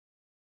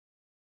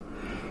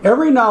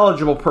Every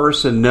knowledgeable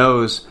person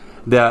knows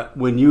that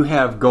when you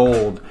have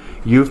gold,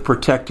 you've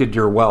protected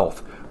your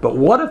wealth. But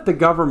what if the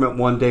government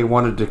one day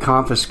wanted to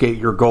confiscate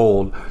your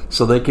gold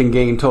so they can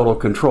gain total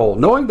control,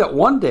 knowing that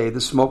one day the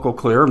smoke will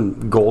clear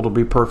and gold will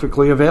be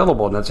perfectly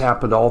available, and that's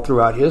happened all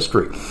throughout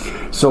history.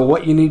 So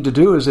what you need to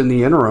do is, in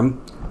the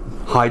interim,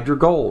 hide your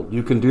gold.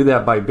 You can do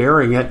that by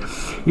burying it.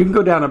 You can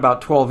go down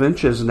about 12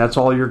 inches, and that's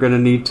all you're going to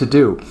need to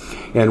do.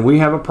 And we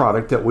have a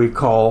product that we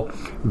call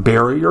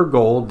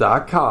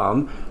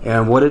buryyourgold.com,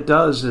 and what it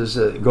does is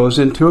it goes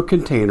into a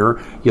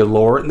container. You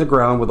lower it in the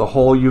ground with a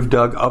hole you've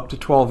dug up to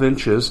 12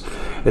 inches.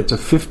 It's a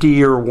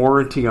 50-year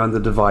warranty on the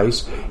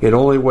device. It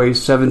only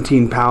weighs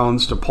 17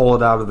 pounds to pull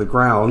it out of the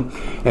ground,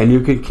 and you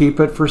can keep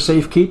it for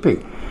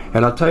safekeeping.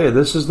 And I'll tell you,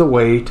 this is the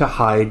way to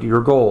hide your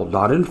gold,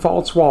 not in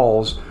false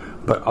walls,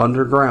 but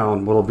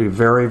underground. Will be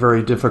very,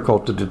 very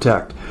difficult to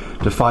detect.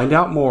 To find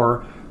out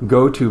more,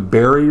 go to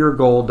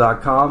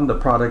buryyourgold.com. The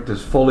product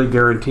is fully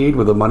guaranteed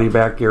with a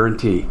money-back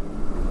guarantee.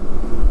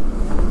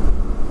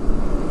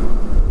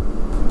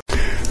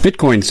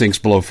 Bitcoin sinks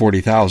below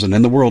 40,000,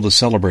 and the world is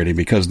celebrating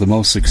because the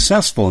most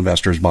successful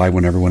investors buy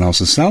when everyone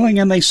else is selling,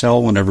 and they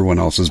sell when everyone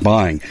else is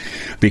buying.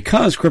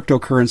 Because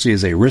cryptocurrency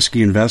is a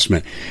risky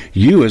investment,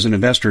 you as an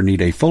investor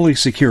need a fully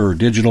secure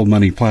digital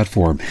money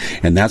platform,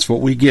 and that's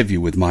what we give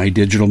you with My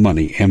Digital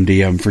Money,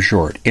 MDM for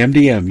short.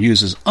 MDM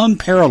uses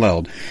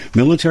unparalleled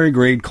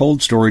military-grade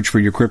cold storage for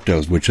your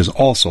cryptos, which is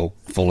also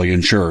fully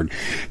insured.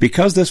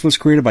 Because this was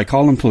created by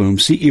Colin Plume,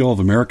 CEO of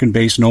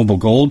American-based Noble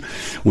Gold,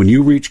 when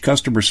you reach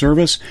customer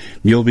service,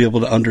 you'll be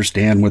able to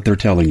understand what they're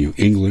telling you.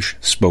 English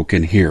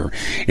spoken here.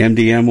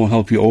 MDM will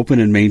help you open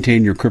and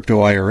maintain your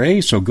crypto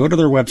IRA, so go to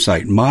their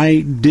website,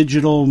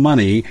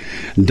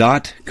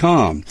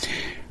 mydigitalmoney.com.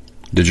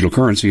 Digital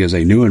currency is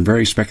a new and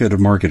very speculative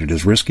market. It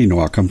is risky.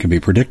 No outcome can be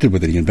predicted.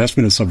 Whether the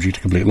investment is subject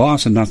to complete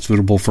loss and not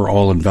suitable for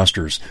all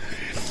investors.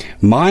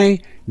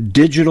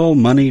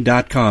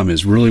 MyDigitalMoney.com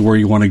is really where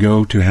you want to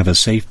go to have a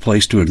safe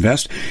place to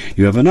invest.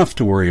 You have enough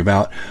to worry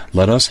about.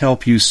 Let us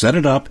help you set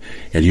it up,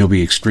 and you'll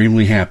be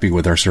extremely happy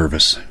with our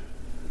service.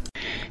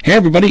 Hey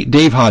everybody,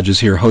 Dave Hodges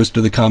here, host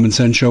of The Common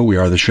Sense Show. We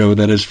are the show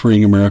that is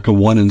freeing America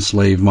one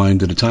enslaved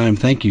mind at a time.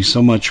 Thank you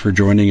so much for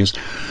joining us.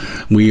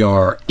 We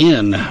are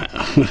in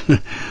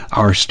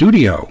our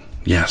studio.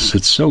 Yes,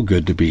 it's so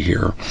good to be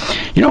here.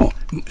 You know,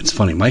 it's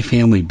funny, my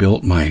family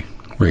built my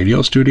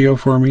radio studio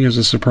for me as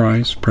a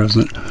surprise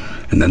present,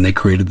 and then they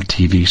created the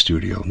TV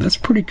studio. That's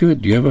pretty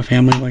good. Do you have a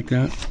family like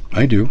that?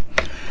 I do.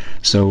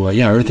 So,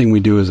 everything we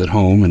do is at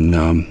home,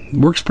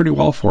 and works pretty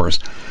well for us.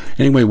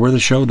 Anyway, we're the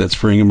show that's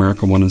freeing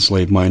America one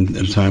enslaved mind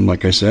at a time,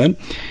 like I said,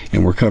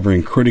 and we're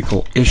covering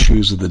critical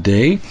issues of the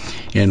day,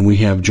 and we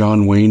have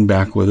John Wayne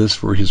back with us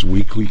for his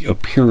weekly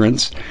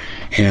appearance.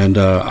 And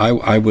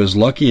I was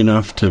lucky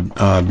enough to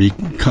be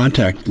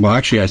contacted. Well,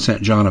 actually, I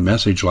sent John a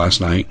message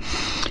last night,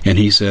 and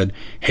he said,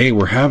 hey,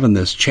 we're having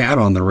this chat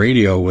on the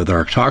radio with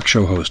our talk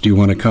show host. Do you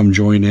want to come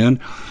join in?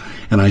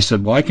 And I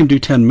said, well, I can do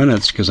 10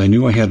 minutes because I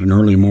knew I had an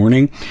early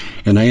morning,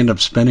 and I ended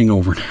up spending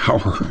over an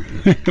hour.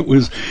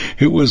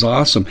 It was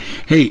awesome.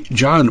 Hey,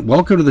 John,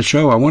 welcome to the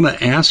show. I want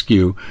to ask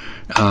you,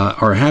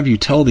 or have you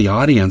tell the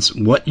audience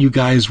what you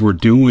guys were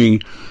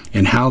doing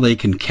and how they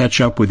can catch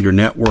up with your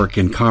network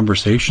and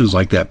conversations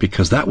like that,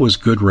 because that was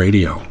good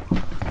radio.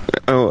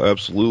 Oh,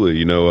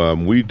 absolutely.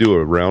 We do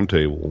a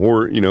roundtable,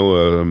 or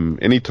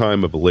any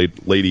time of a late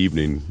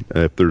evening,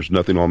 if there's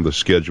nothing on the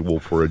schedule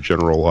for a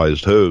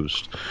generalized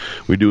host,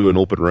 we do an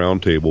open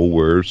roundtable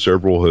where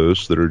several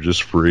hosts that are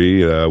just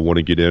free want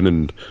to get in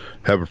and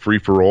have a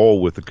free-for-all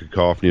with a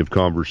cacophony of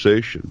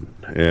conversation.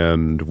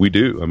 And we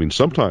do. I mean,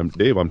 sometimes,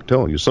 Dave, I'm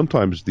telling you,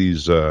 sometimes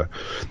these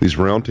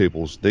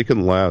roundtables, they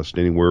can last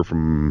anywhere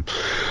from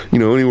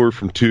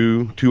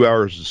 2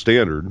 hours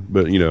standard,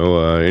 but,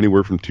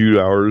 anywhere from 2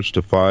 hours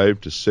to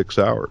 5 to 6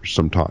 hours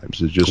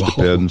sometimes. It just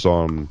depends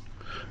on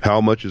how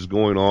much is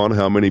going on,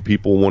 how many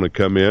people want to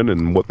come in,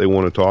 and what they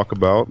want to talk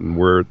about, and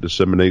where it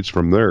disseminates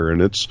from there.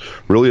 And it's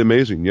really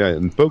amazing. Yeah,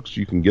 and folks,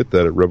 you can get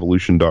that at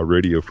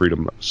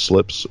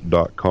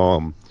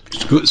revolution.radiofreedomslips.com.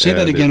 Say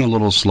that again a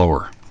little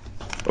slower.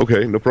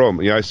 Okay, no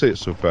problem. Yeah, I say it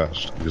so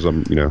fast because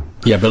I'm.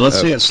 Yeah, but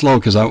let's say it slow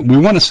because we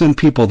want to send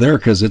people there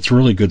because it's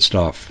really good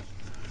stuff.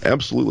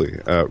 Absolutely.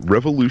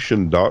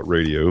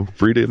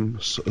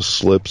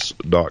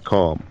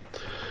 Revolution.radiofreedomslips.com.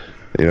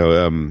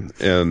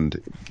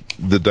 And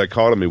the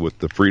dichotomy with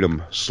the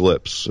freedom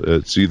slips,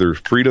 it's either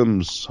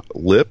freedom's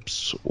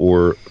lips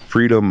or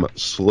freedom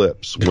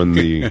slips. When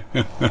the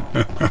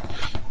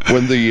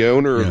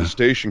owner of the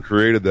station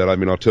created that, I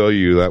mean, I'll tell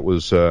you, that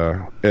was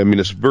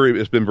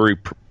it's been very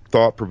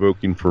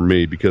thought-provoking for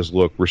me, because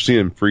look, we're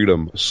seeing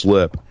freedom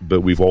slip,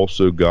 but we've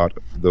also got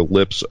the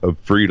lips of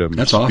freedom.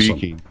 That's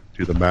speaking awesome.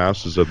 To the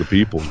masses of the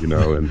people,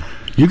 and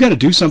you got to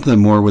do something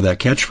more with that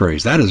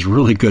catchphrase. That is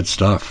really good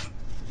stuff.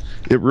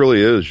 It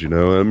really is,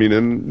 I mean,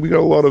 and we got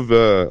a lot of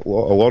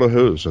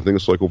hosts. I think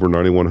it's like over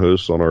 91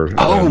 hosts on our.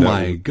 Oh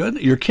my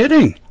goodness, you're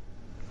kidding!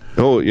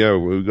 Oh yeah,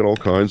 we've got all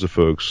kinds of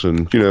folks,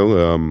 and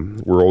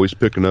we're always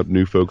picking up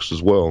new folks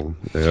as well.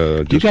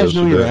 Do you guys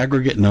know your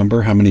aggregate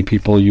number? How many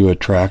people you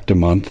attract a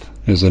month?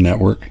 as a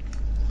network?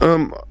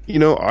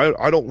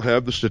 I don't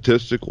have the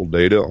statistical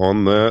data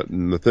on that,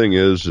 and the thing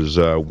is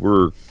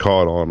we're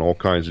caught on all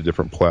kinds of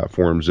different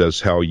platforms as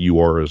how you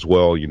are as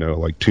well.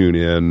 Like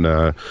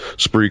TuneIn,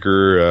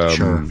 Spreaker.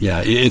 Sure.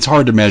 Yeah, it's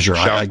hard to measure.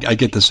 I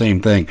get the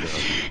same thing.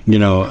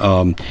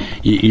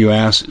 You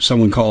ask,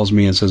 someone calls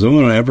me and says, "I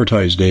want to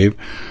advertise, Dave.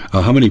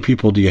 How many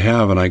people do you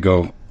have?" And I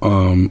go,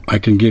 I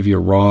can give you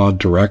raw,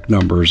 direct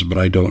numbers, but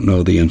I don't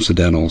know the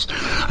incidentals.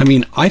 I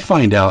mean, I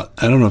find out,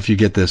 I don't know if you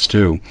get this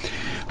too,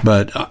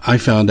 but I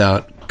found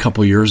out a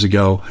couple years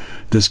ago,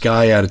 this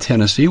guy out of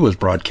Tennessee was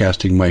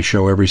broadcasting my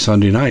show every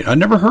Sunday night. I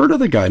never heard of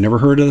the guy, never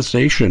heard of the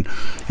station.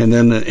 And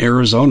then in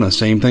Arizona,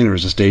 same thing. There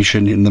was a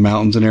station in the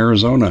mountains in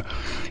Arizona.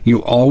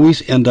 You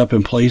always end up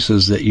in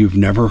places that you've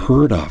never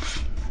heard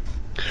of.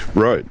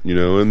 Right,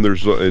 and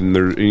there's and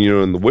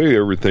the way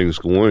everything's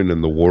going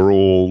in the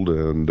world,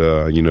 and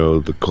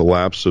the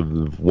collapse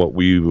of what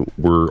we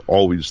were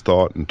always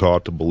thought and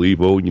taught to believe.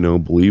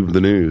 Believe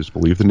the news.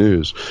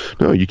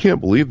 No, you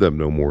can't believe them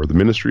no more. The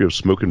Ministry of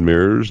Smoke and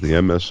Mirrors, the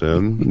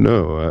MSN.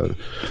 No,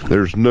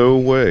 there's no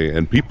way.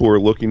 And people are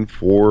looking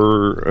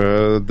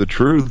for the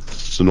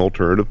truths in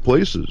alternative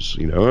places.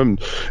 And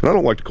I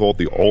don't like to call it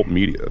the alt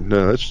media.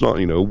 No, that's not.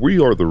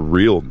 We are the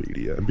real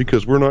media,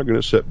 because we're not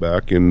going to sit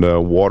back and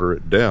water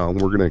it down.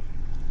 We're going to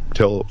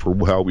tell it for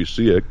how we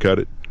see it,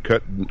 cut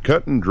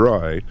and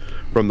dry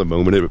from the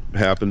moment it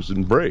happens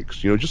and breaks.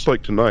 Just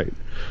like tonight,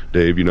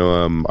 Dave. I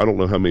don't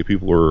know how many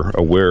people are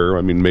aware.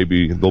 I mean,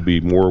 maybe they'll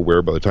be more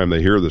aware by the time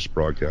they hear this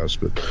broadcast.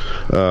 But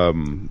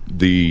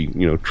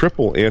the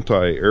triple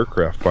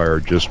anti-aircraft fire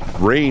just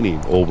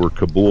raining over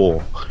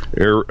Kabul,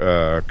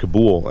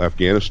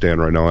 Afghanistan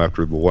right now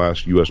after the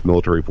last U.S.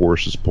 military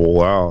forces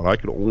pull out. I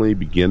can only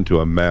begin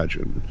to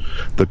imagine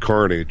the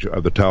carnage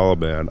of the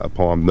Taliban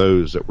upon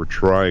those that were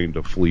trying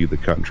to flee the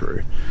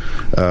country.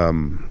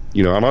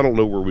 And I don't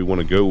know where we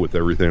want to go with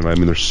everything. I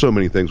mean, there's so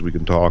many things we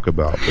can talk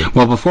about.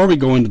 Well, before we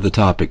go into the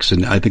topics,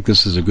 and I think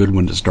this is a good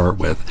one to start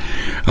with,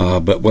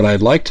 but what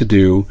I'd like to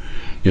do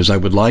is I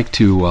would like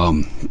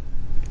to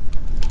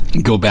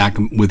go back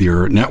with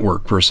your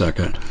network for a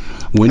second.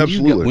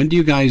 When do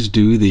you guys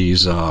do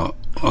these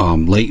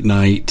late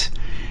night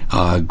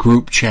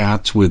group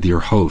chats with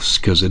your hosts?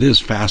 Because it is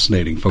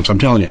fascinating, folks. I'm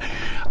telling you,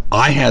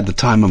 I had the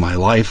time of my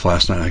life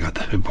last night. I got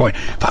the boy.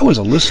 If I was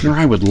a listener,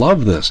 I would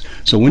love this.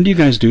 So when do you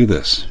guys do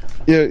this?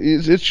 Yeah,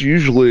 it's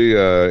usually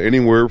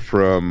anywhere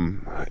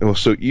from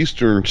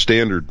Eastern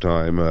Standard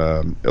Time,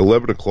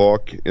 11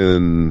 o'clock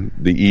in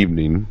the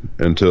evening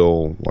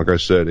until, like I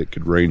said, it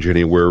could range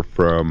anywhere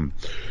from,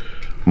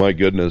 my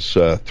goodness,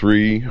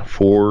 3,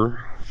 4,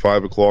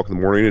 5 o'clock in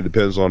the morning. It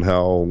depends on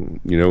how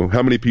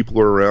many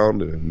people are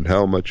around and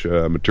how much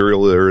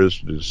material there is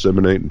to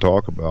disseminate and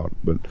talk about.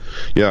 But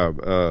yeah,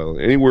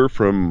 anywhere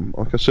from,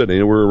 like I said,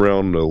 anywhere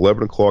around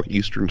 11 o'clock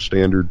Eastern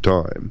Standard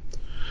Time.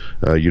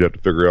 You'd have to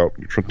figure out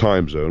your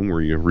time zone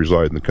where you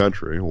reside in the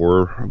country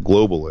or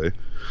globally,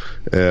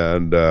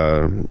 and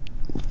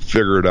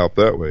figure it out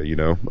that way,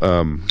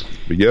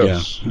 But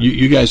yes, yeah.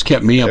 You guys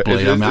kept me up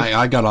late.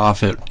 I got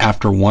off at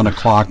after 1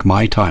 o'clock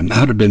my time. That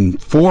would have been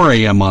 4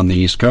 a.m. on the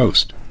East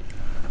Coast.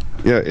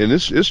 Yeah, and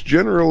it's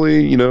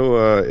generally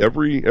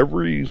every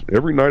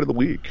night of the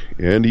week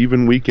and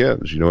even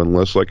weekends.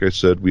 Unless, like I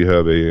said, we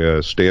have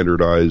a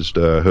standardized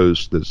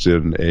host that's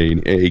in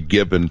a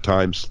given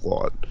time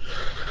slot.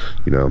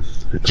 Yeah.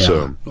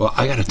 So well,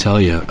 I got to tell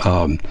you,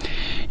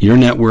 your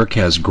network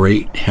has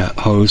great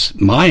hosts.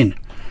 Mine,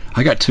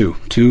 I got two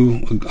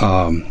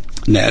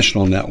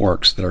national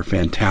networks that are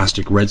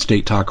fantastic. Red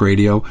State Talk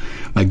Radio.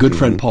 My good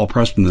friend Paul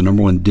Preston, the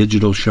number one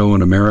digital show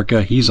in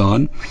America, he's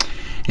on.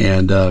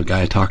 And a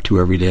guy I talk to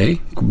every day,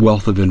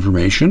 wealth of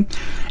information,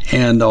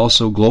 and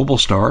also Global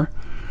Star,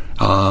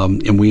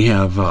 and we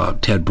have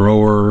Ted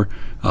Broer,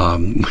 we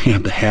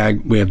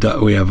have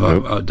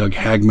Doug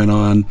Hagman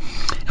on.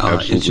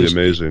 Absolutely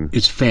amazing.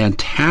 It's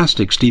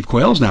fantastic. Steve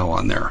Quayle's now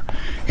on there,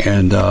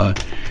 and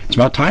it's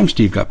about time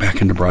Steve got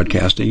back into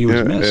broadcasting. He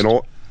was missed.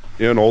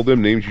 And all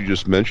them names you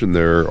just mentioned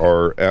there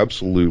are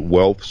absolute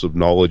wealths of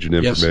knowledge and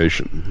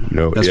information.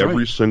 Yes.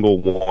 Every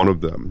single one of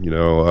them.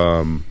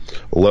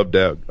 I love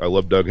Doug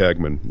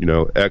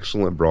Hagman.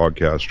 Excellent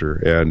broadcaster,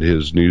 and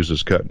his news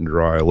is cut and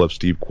dry. I love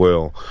Steve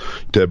Quayle,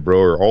 Ted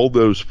Broer. All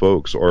those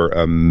folks are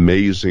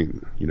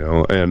amazing.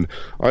 And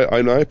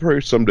I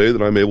pray someday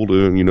that I'm able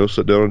to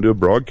sit down and do a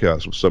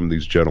broadcast with some of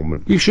these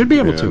gentlemen. You should be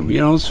able to.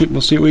 We'll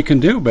see what we can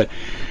do. But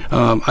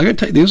I got to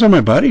tell you, these are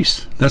my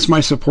buddies. That's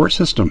my support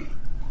system.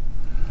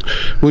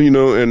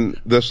 Well,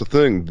 and that's the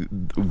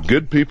thing.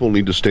 Good people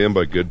need to stand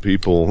by good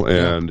people,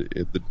 and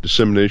the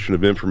dissemination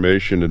of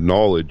information and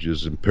knowledge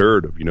is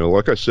imperative.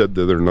 Like I said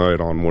the other night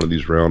on one of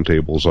these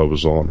roundtables I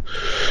was on,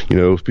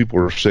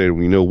 people are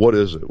saying, what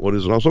is it? What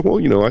is it? And I was like,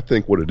 well, I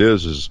think what it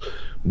is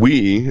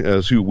we,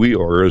 as who we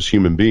are as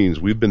human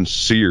beings, we've been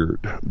seared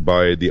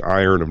by the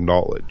iron of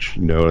knowledge.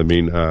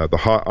 The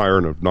hot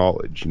iron of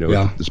knowledge.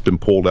 It's been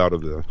pulled out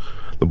of the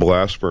the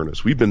blast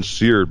furnace. We've been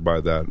seared by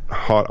that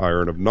hot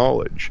iron of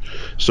knowledge.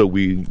 So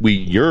we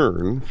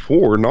yearn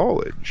for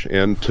knowledge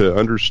and to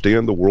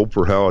understand the world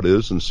for how it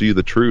is and see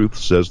the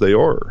truths as they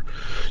are,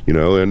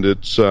 and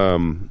it's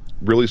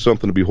really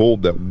something to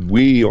behold that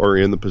we are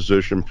in the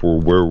position for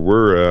where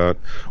we're at,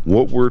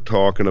 what we're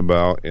talking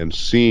about, and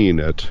seeing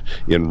it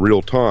in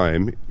real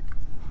time.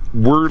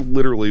 We're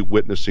literally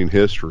witnessing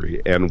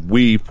history, and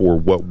we, for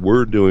what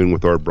we're doing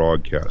with our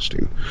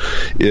broadcasting,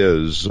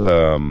 is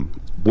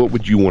what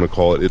would you want to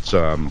call it? It's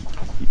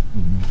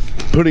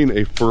putting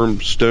a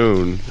firm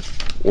stone,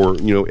 or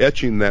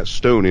etching that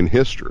stone in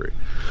history,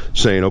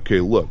 saying, okay,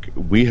 look,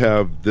 we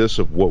have this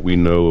of what we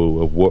know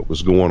of what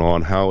was going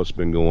on, how it's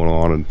been going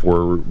on, and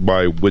for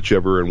by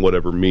whichever and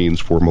whatever means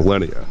for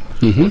millennia,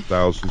 or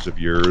thousands of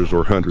years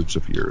or hundreds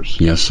of years.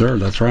 Yes, sir,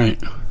 that's right.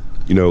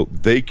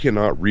 They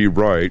cannot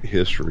rewrite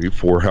history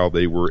for how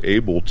they were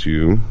able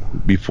to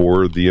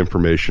before the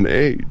information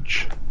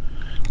age.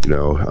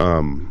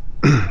 In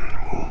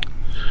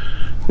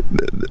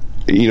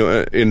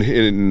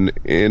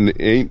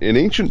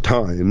ancient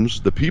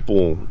times, the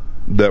people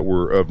that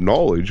were of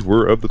knowledge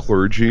were of the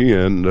clergy,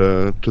 and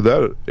to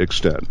that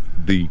extent,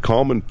 the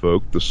common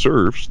folk, the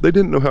serfs, they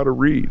didn't know how to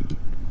read.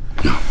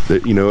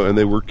 And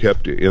they were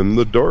kept in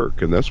the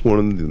dark, and that's one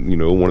of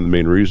the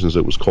main reasons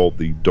it was called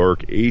the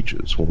Dark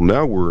Ages. Well,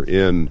 now we're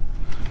in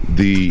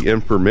the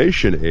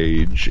information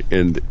age,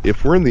 and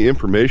if we're in the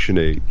information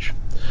age,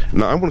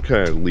 now I want to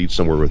kind of lead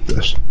somewhere with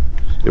this.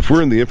 If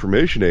we're in the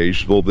information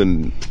age, well,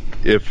 then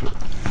if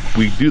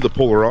we do the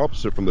polar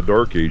opposite from the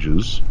Dark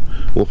Ages,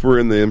 well, if we're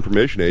in the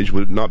information age,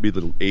 would it not be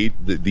the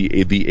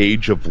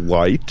age of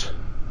light?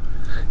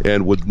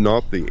 And would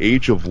not the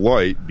age of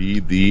light be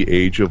the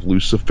age of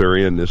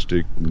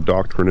Luciferianistic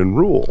doctrine and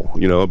rule?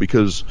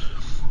 Because,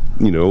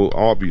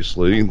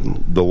 obviously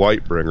the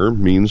light bringer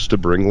means to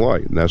bring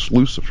light, and that's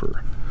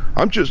Lucifer.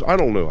 I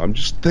don't know. I'm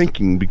just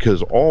thinking,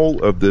 because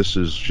all of this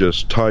is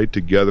just tied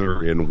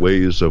together in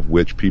ways of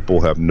which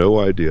people have no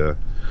idea,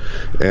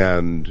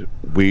 and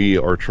we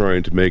are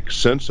trying to make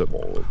sense of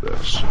all of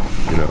this,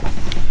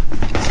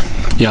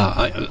 Yeah,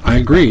 I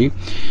agree,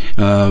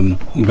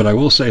 but I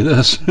will say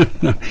this: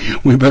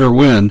 we better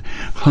win,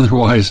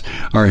 otherwise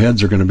our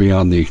heads are going to be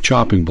on the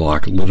chopping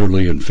block,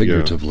 literally and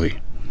figuratively.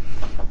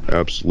 Yeah,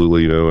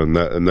 absolutely, and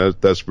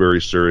that's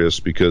very serious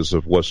because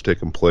of what's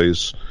taken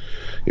place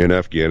in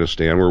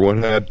Afghanistan, where what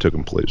had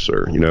taken place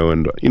there,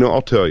 and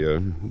I'll tell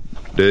you,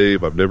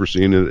 Dave, I've never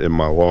seen it in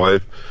my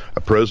life.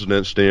 A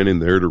president standing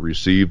there to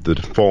receive the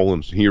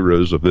fallen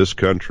heroes of this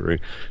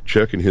country,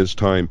 checking his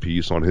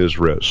timepiece on his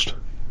wrist.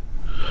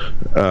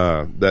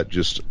 That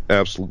just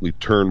absolutely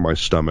turned my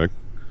stomach.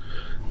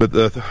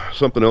 But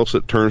something else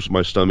that turns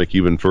my stomach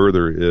even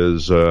further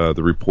is the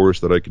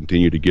reports that I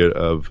continue to get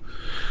of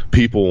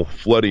people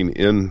flooding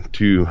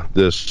into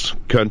this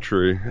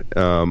country.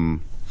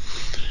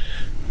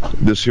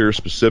 This here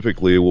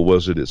specifically,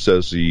 it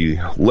says the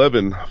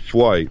 11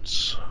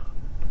 flights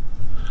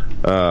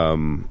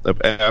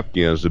of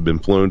Afghans have been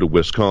flown to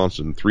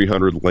Wisconsin,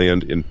 300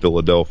 land in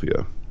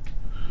Philadelphia.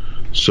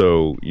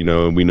 So,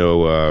 we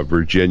know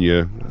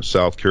Virginia,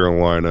 South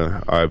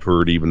Carolina. I've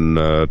heard even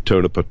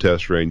Tonopah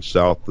Test Range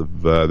south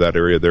of that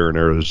area there in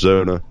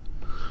Arizona.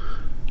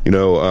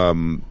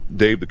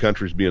 Dave, the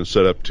country's being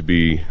set up to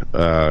be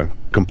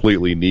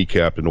completely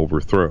kneecapped and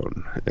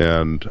overthrown.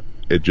 And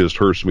it just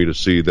hurts me to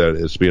see that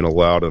it's being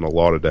allowed and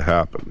allotted to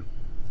happen.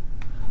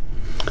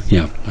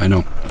 Yeah, I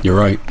know. You're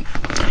right.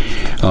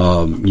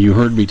 You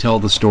heard me tell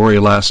the story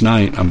last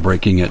night. I'm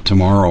breaking it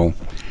tomorrow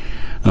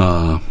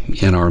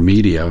in our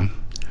media,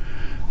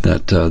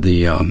 that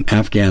the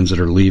Afghans that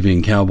are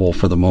leaving Kabul,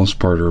 for the most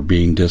part, are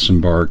being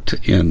disembarked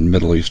in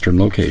Middle Eastern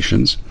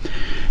locations.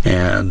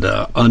 And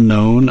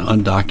unknown,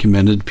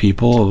 undocumented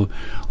people,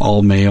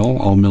 all male,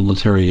 all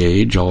military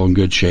age, all in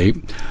good shape,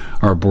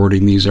 are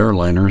boarding these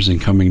airliners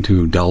and coming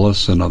to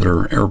Dulles and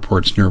other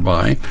airports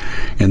nearby.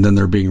 And then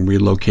they're being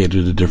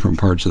relocated to different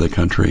parts of the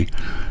country.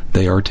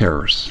 They are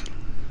terrorists.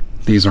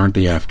 These aren't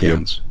the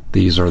Afghans. Yep.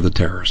 These are the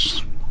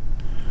terrorists.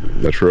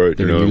 That's right.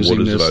 They're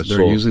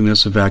using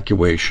this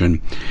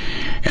evacuation,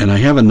 and I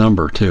have a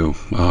number too.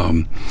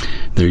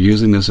 They're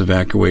using this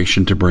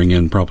evacuation to bring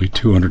in probably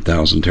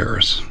 200,000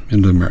 terrorists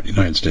into the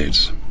United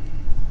States.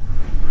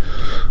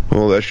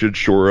 Well, that should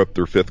shore up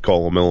their fifth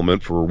column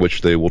element, for which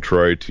they will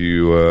try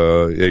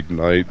to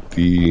ignite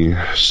the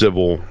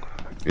civil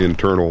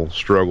internal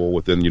struggle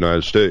within the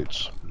United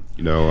States.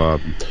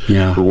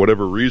 For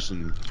whatever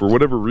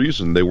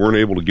reason, they weren't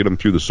able to get them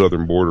through the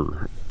southern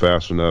border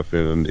fast enough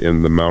in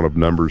the amount of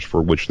numbers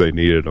for which they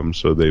needed them.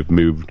 So they've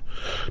moved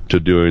to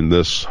doing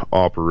this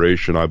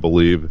operation, I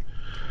believe,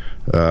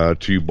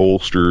 to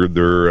bolster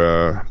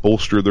their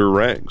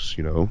ranks.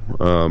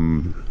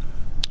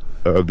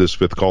 of this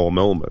fifth column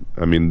element.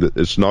 I mean,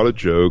 it's not a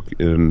joke,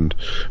 and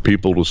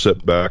people will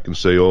sit back and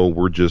say, "Oh,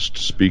 we're just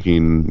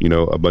speaking,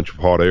 a bunch of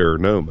hot air."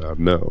 No, man,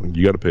 no.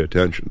 You got to pay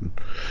attention.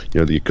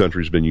 The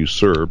country's been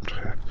usurped.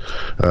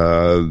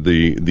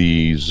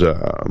 These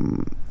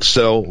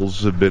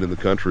cells have been in the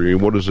country.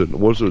 What is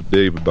it,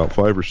 Dave? About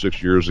 5 or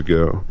 6 years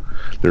ago,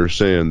 they were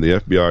saying, the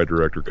FBI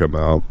director come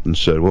out and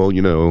said, "Well,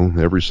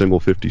 every single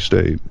 50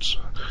 states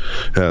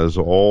has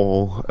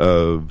all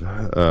of."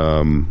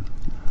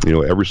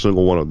 Every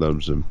single one of them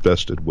is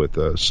infested with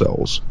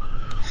cells.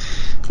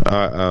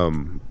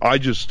 I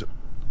just,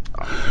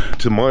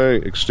 to my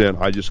extent,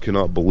 I just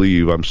cannot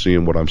believe I'm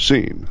seeing what I'm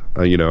seeing.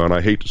 And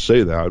I hate to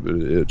say that, but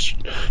it's,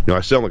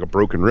 I sound like a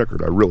broken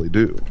record. I really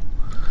do.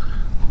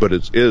 But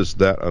it is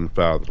that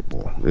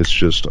unfathomable. It's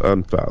just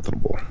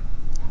unfathomable.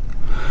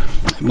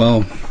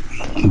 Well,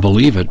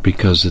 believe it,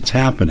 because it's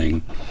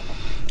happening.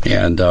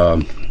 And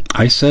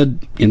I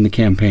said in the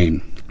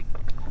campaign,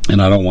 and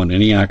I don't want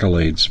any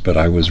accolades, but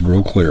I was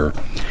real clear.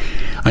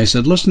 I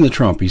said, listen to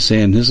Trump. He's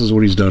saying this is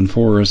what he's done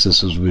for us.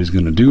 This is what he's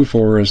going to do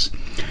for us.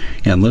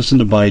 And listen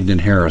to Biden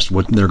and Harris,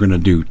 what they're going to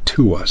do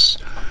to us.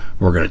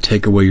 We're going to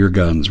take away your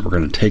guns. We're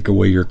going to take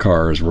away your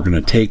cars. We're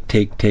going to take.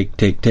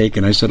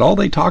 And I said, all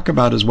they talk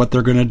about is what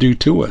they're going to do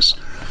to us.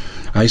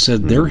 I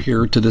said, they're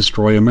here to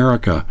destroy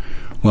America.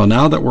 Well,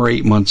 now that we're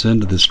 8 months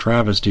into this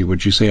travesty,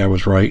 would you say I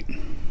was right?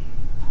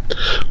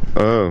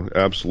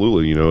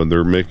 Absolutely, and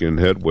they're making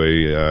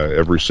headway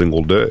every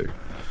single day.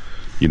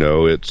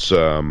 It's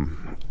there's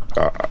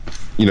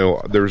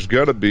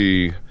got to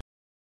be.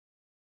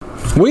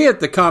 We at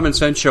the Common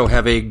Sense Show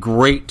have a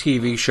great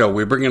TV show.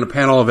 We bring in a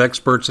panel of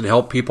experts and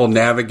help people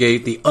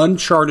navigate the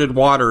uncharted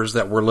waters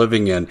that we're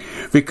living in.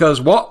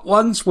 Because what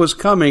once was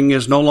coming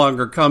is no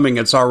longer coming.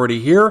 It's already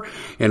here,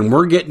 and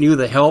we're getting you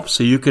the help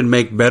so you can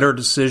make better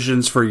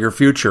decisions for your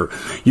future.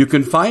 You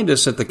can find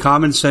us at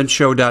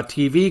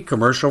thecommonsenseshow.tv,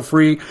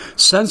 commercial-free,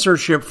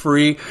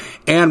 censorship-free,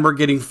 and we're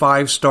getting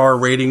 5-star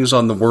ratings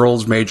on the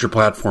world's major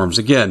platforms.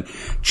 Again,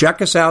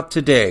 check us out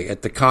today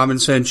at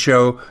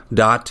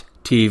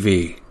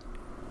thecommonsenseshow.tv.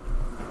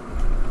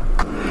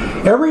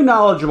 Every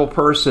knowledgeable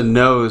person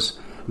knows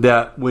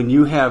that when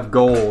you have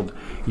gold,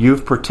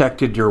 you've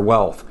protected your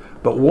wealth.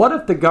 But what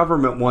if the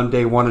government one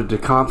day wanted to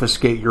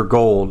confiscate your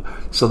gold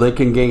so they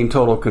can gain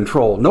total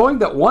control, knowing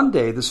that one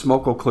day the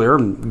smoke will clear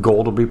and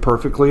gold will be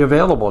perfectly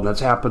available, and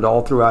that's happened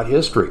all throughout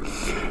history.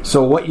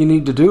 So what you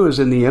need to do is,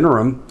 in the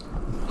interim,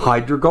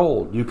 hide your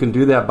gold. You can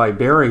do that by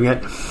burying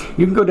it.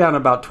 You can go down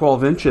about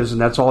 12 inches, and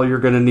that's all you're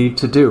going to need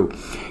to do.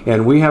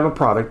 And we have a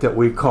product that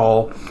we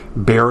call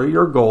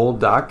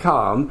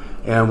buryyourgold.com,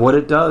 and what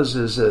it does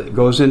is it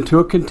goes into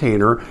a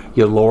container.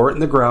 You lower it in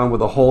the ground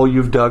with a hole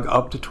you've dug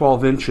up to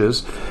 12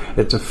 inches.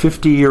 It's a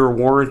 50-year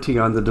warranty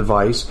on the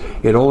device.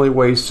 It only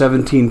weighs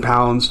 17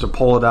 pounds to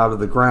pull it out of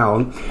the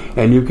ground,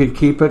 and you can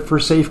keep it for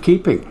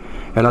safekeeping.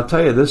 And I'll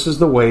tell you, this is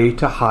the way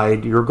to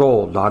hide your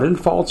gold, not in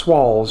false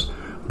walls,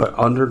 but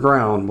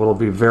underground. Will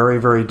be very,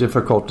 very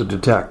difficult to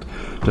detect.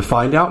 To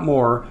find out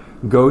more,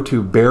 go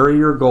to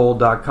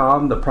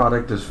buryyourgold.com. The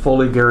product is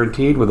fully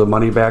guaranteed with a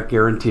money-back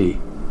guarantee.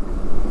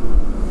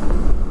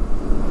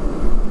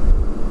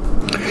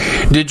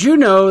 Did you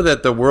know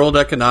that the World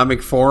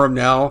Economic Forum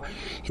now,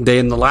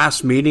 in the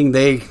last meeting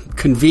they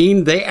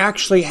convened, they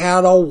actually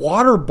had a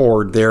water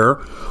board there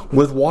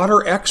with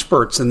water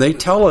experts, and they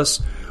tell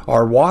us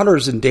our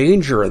water's in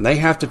danger and they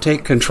have to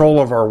take control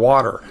of our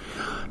water.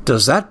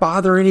 Does that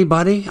bother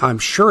anybody? I'm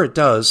sure it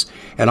does.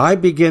 And I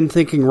begin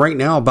thinking right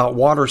now about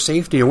water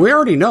safety. And we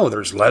already know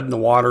there's lead in the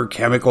water,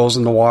 chemicals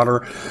in the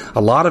water.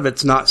 A lot of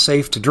it's not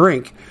safe to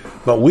drink.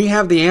 But we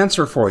have the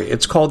answer for you.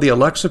 It's called the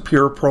Alexa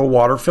Pure Pro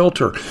Water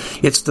Filter.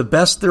 It's the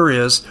best there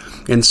is,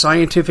 and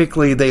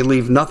scientifically they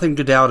leave nothing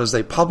to doubt as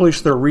they publish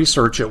their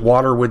research at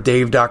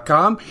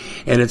waterwithdave.com,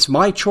 and it's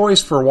my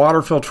choice for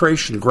water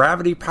filtration.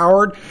 Gravity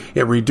powered,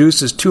 it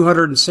reduces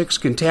 206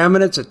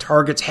 contaminants, it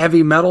targets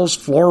heavy metals,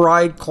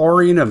 fluoride,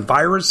 chlorine, and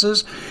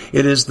viruses.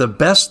 It is the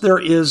best there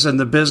is in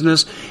the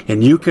business,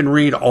 and you can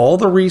read all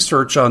the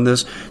research on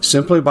this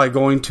simply by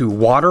going to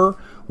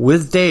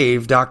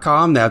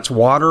waterwithdave.com. That's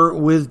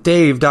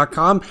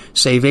waterwithdave.com.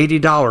 Save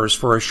 $80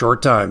 for a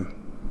short time.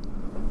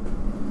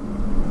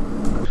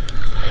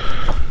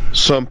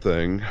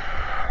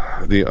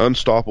 The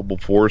unstoppable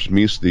force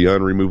meets the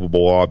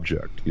unremovable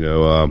object.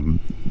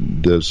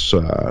 This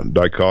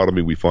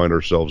dichotomy we find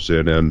ourselves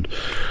in. And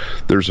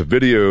there's a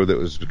video that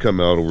has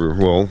come out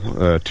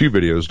two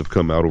videos that have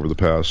come out over the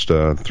past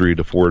 3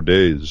 to 4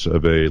 days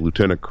of a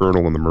lieutenant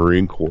colonel in the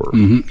Marine Corps.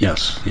 Mm-hmm.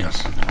 Yes.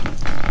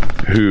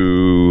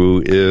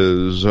 Who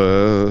is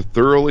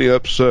thoroughly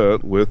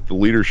upset with the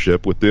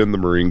leadership within the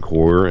Marine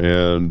Corps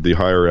and the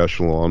higher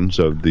echelons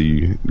of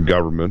the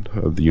government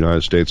of the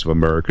United States of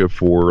America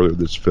for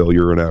this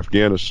failure in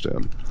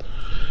Afghanistan.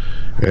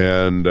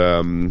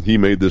 And he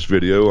made this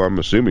video, I'm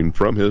assuming,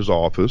 from his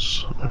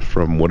office,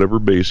 from whatever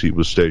base he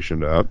was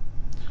stationed at.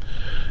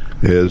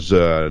 His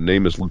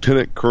name is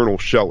Lieutenant Colonel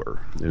Scheller.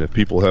 And if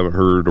people haven't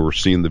heard or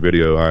seen the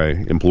video, I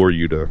implore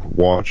you to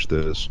watch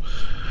this.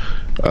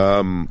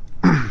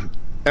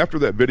 after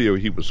that video,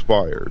 he was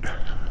fired.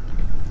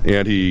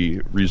 And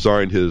he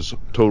resigned his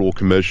total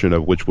commission,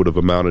 of which would have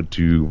amounted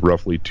to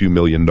roughly $2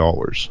 million.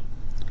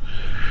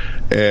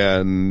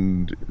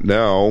 And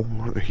now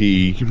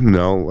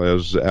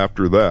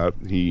after that,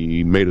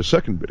 he made a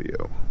second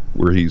video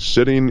where he's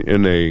sitting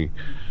in a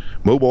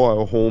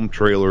mobile home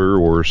trailer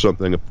or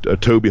something, a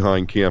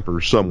tow-behind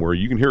camper somewhere.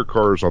 You can hear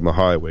cars on the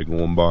highway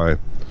going by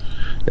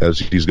as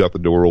he's got the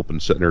door open,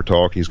 sitting there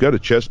talking. He's got a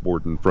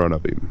chessboard in front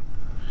of him.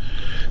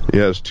 He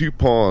has two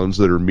pawns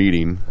that are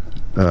meeting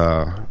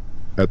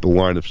at the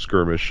line of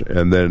skirmish,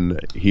 and then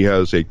he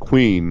has a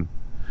queen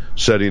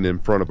sitting in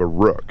front of a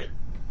rook.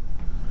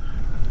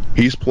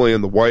 He's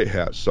playing the white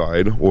hat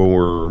side,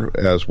 or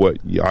as what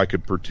I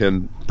could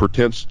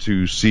pretends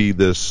to see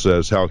this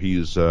as how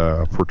he's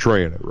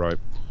portraying it, right?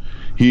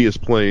 He is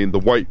playing the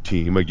white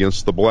team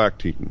against the black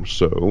team.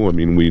 So, I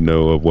mean, we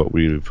know of what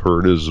we've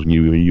heard is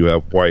you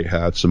have white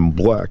hats and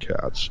black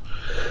hats.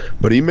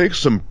 But he makes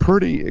some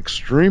pretty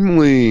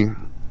extremely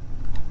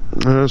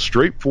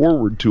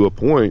straightforward to a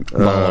point.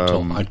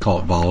 Volatile. I'd call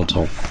it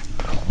volatile.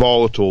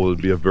 Volatile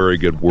would be a very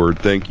good word.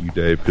 Thank you,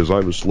 Dave, because I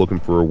was looking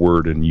for a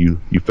word and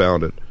you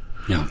found it.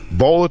 Yeah.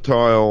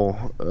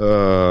 Volatile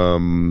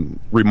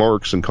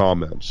remarks and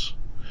comments.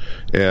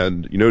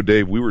 And,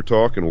 Dave, we were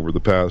talking over the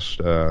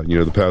past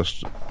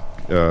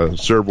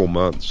several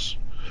months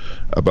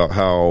about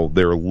how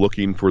they're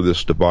looking for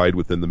this divide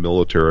within the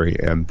military,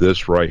 and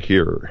this right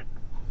here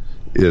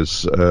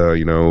is, I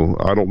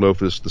don't know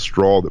if it's the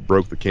straw that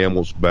broke the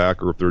camel's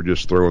back or if they're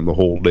just throwing the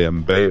whole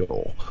damn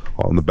bale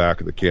on the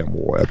back of the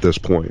camel at this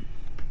point.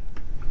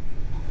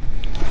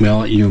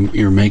 Well,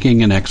 you're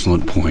making an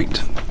excellent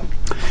point.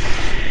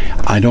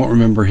 I don't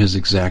remember his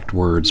exact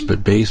words,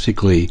 but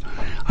basically,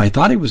 I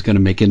thought he was going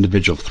to make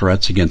individual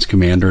threats against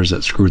commanders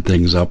that screwed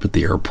things up at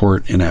the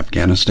airport in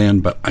Afghanistan,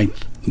 but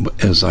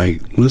as I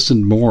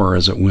listened more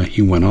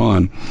he went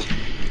on,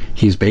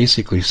 he's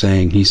basically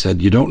saying, he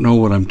said, you don't know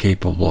what I'm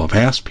capable of.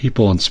 Ask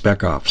people in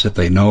Spec Ops if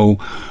they know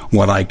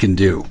what I can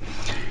do.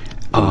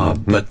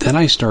 But then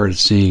I started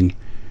seeing,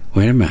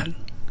 wait a minute,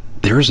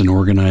 there's an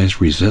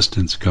organized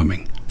resistance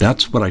coming.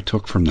 That's what I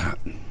took from that.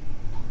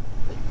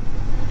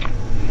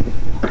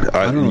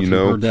 I don't know if you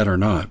heard that or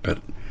not, but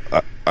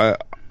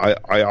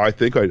I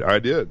think I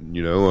did.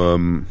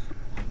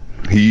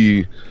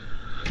 He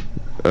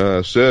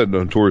said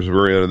towards the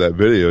very end of that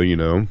video,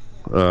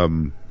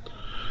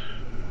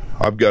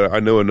 I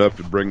know enough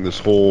to bring this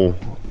whole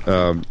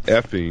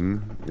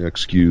effing,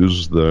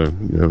 excuse the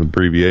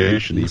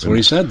abbreviation. That's what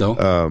he said,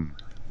 though.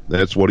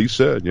 That's what he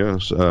said.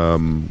 Yes,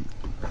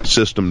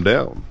 system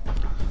down.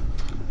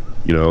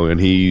 And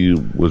he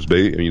was,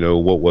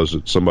 what was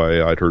it?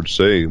 Somebody I'd heard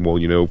say,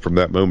 well, from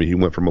that moment he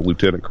went from a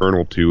lieutenant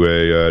colonel to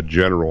a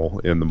general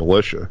in the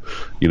militia,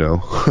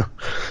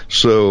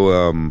 so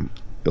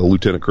a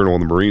lieutenant colonel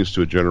in the Marines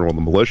to a general in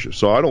the militia.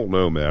 So I don't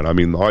know, man. I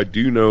mean, I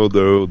do know,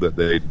 though, that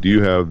they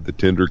do have the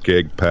tender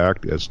keg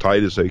packed as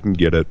tight as they can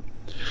get it,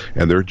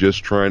 and they're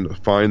just trying to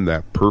find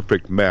that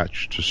perfect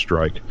match to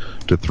strike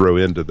to throw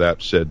into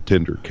that said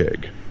tender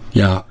keg.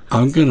 Yeah,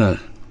 I'm going to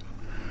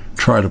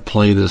try to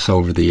play this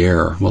over the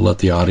air. We'll let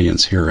the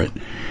audience hear it.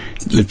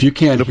 If you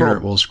can't hear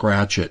it, we'll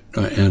scratch it,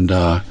 and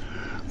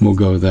we'll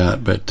go with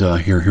that. But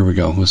here we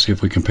go. Let's see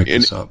if we can pick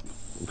this up.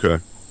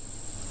 Okay.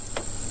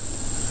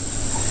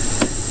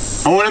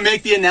 I want to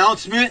make the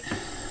announcement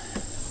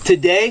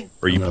today.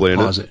 Are you playing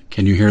pause it?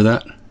 Can you hear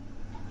that?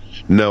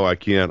 No, I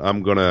can't.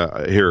 I'm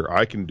gonna here.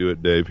 I can do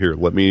it, Dave. Here,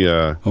 let me.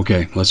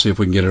 Okay, let's see if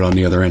we can get it on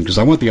the other end, because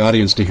I want the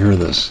audience to hear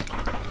this.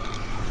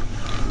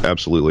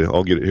 Absolutely,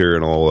 I'll get it here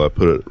and I'll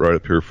put it right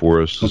up here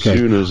for us as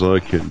soon as I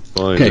can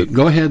find it. Okay,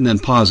 go ahead and then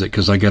pause it,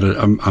 because I got it.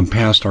 I'm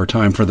past our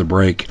time for the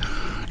break,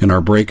 and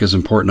our break is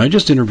important. I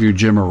just interviewed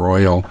Jim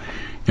Arroyo,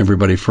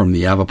 everybody from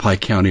the Yavapai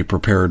County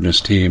Preparedness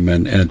Team,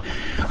 and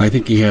I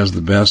think he has the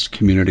best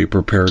community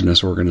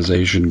preparedness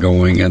organization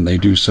going, and they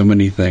do so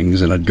many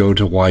things, and I'd go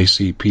to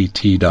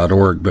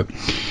ycpt.org, but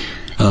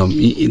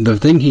the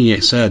thing he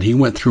said, he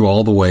went through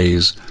all the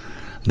ways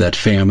that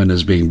famine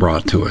is being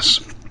brought to us.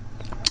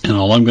 And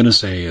all I'm going to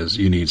say is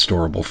you need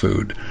storable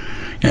food.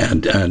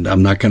 And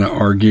I'm not going to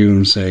argue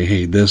and say,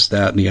 hey, this,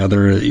 that, and the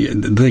other.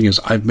 The thing is,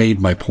 I've made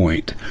my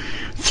point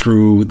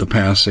through the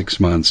past 6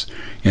 months,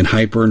 and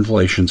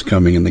hyperinflation's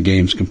coming, and the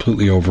game's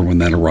completely over when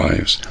that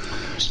arrives.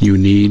 You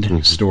need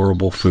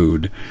storable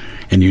food,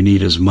 and you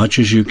need as much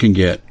as you can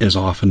get, as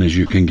often as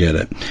you can get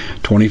it.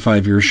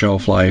 25-year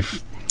shelf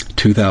life,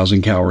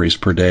 2,000 calories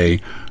per day,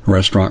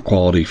 restaurant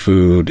quality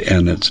food,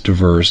 and it's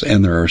diverse,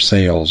 and there are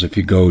sales if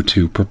you go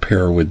to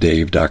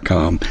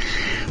preparewithdave.com.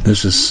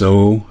 This is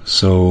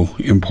so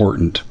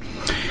important.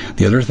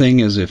 The other thing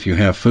is, if you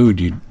have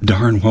food, you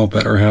darn well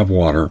better have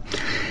water.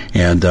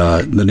 And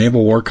the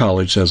Naval War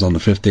College says on the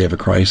fifth day of a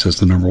crisis,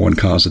 the number one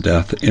cause of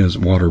death is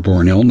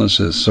waterborne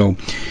illnesses. So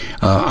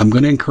I'm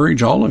going to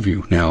encourage all of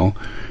you now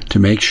to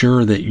make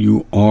sure that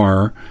you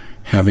are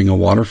having a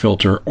water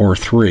filter or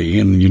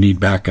 3, and you need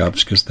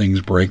backups because things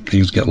break,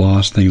 things get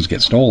lost, things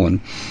get stolen.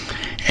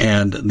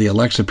 And the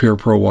Alexa Pure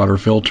Pro water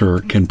filter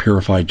can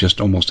purify just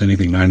almost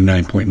anything,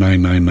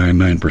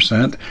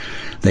 99.9999%.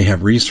 They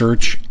have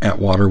research at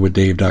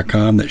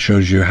waterwithdave.com that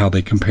shows you how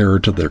they compare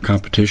to their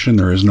competition.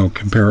 There is no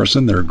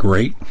comparison. They're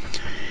great.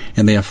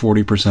 And they have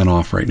 40%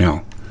 off right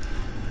now.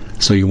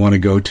 So you want to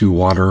go to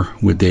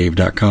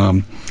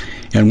waterwithdave.com.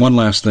 And one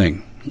last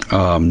thing.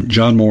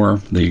 John Moore,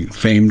 the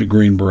famed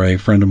Green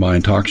Beret friend of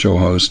mine, talk show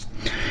host,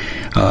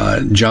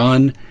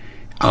 John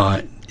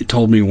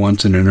told me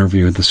once in an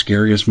interview the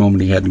scariest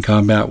moment he had in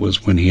combat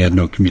was when he had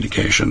no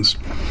communications.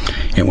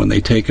 And when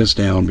they take us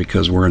down,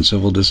 because we're in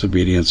civil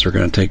disobedience, they're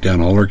going to take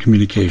down all our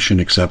communication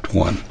except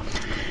one.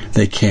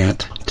 They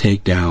can't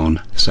take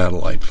down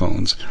satellite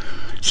phones,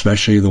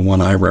 especially the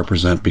one I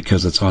represent,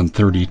 because it's on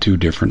 32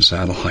 different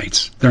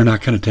satellites. They're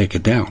not going to take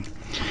it down.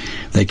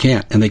 They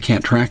can't, and they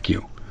can't track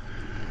you.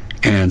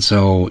 And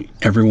so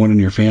everyone in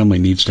your family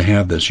needs to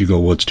have this. You go,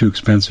 well, it's too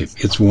expensive.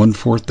 It's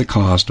 1/4 the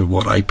cost of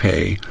what I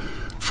pay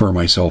for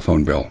my cell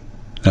phone bill.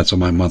 That's on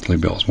my monthly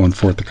bills,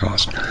 1/4 the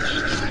cost.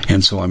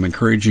 And so I'm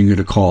encouraging you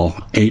to call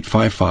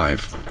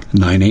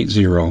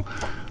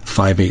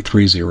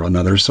 855-980-5830.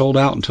 Now, they're sold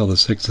out until the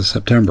 6th of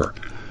September.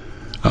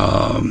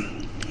 Or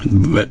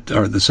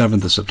the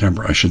 7th of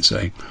September, I should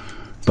say.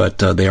 But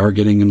they are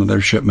getting another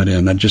shipment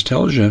in. That just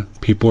tells you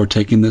people are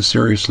taking this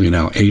seriously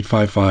now.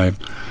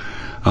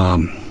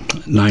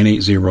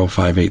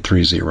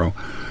 855-980-5830.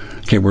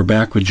 Okay, we're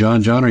back with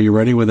John. John, are you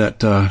ready with that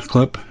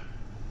clip?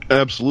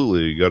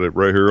 Absolutely. You got it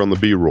right here on the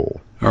B-roll.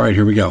 All right,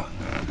 here we go.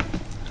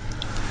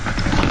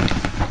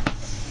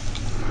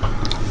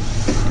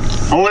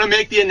 I want to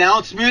make the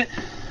announcement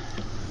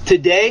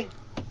today,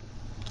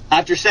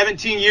 after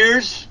 17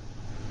 years,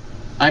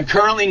 I'm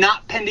currently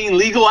not pending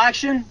legal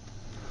action,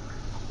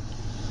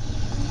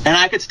 and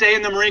I could stay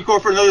in the Marine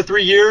Corps for another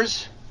 3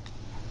 years,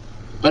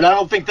 but I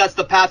don't think that's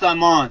the path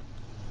I'm on.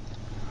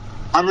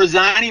 I'm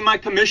resigning my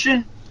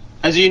commission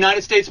as a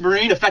United States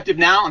Marine, effective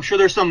now. I'm sure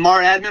there's some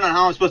MAR admin on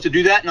how I'm supposed to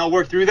do that, and I'll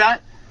work through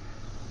that.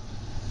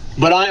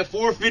 But I am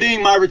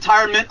forfeiting my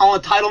retirement, all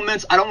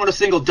entitlements. I don't want a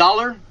single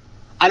dollar.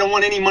 I don't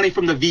want any money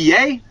from the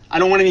VA. I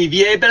don't want any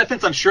VA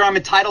benefits. I'm sure I'm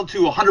entitled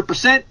to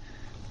 100%.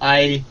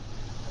 I,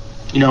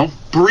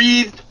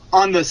 breathed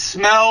on the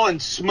smell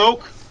and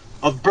smoke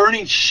of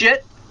burning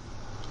shit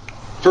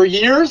for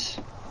years.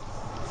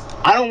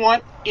 I don't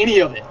want any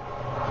of it.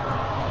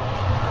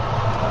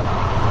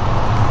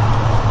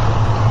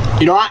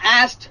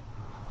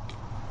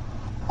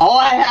 All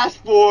I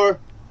asked for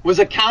was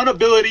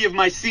accountability of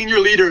my senior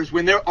leaders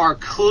when there are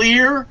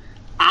clear,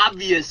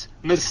 obvious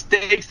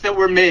mistakes that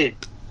were made.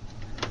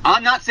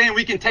 I'm not saying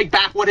we can take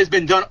back what has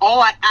been done. All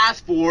I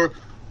asked for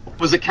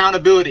was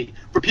accountability,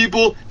 for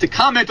people to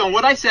comment on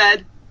what I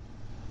said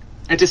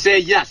and to say,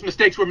 yes,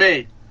 mistakes were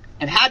made.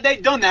 And had they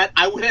done that,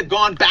 I would have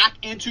gone back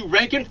into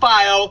rank and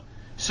file,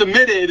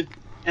 submitted,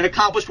 and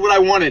accomplished what I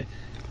wanted.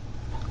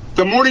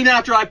 The morning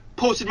after I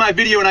posted my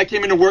video and I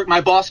came into work,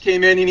 my boss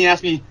came in and he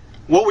asked me,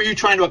 what were you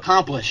trying to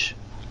accomplish?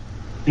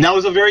 And that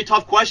was a very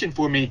tough question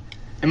for me.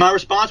 And my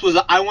response was,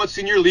 I want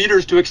senior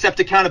leaders to accept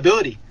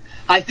accountability.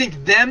 I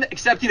think them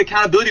accepting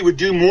accountability would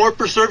do more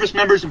for service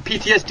members in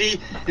PTSD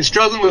and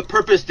struggling with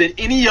purpose than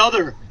any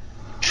other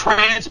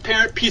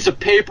transparent piece of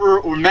paper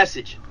or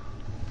message.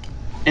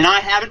 And I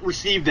haven't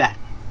received that.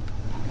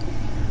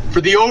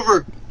 For the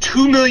over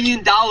 $2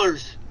 million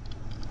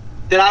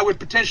that I would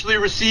potentially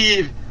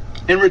receive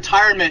in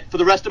retirement for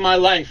the rest of my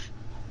life,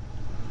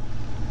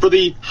 for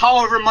the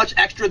however much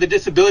extra the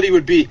disability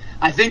would be,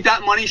 I think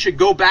that money should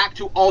go back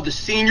to all the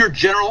senior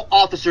general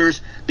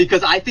officers,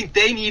 because I think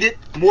they need it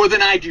more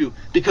than I do.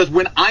 Because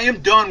when I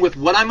am done with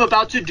what I'm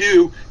about to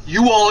do,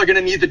 you all are going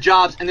to need the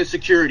jobs and the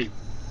security.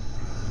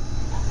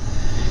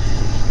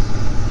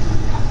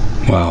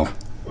 Wow.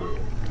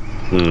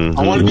 Mm-hmm.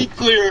 I want to be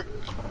clear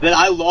that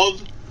I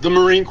love the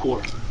Marine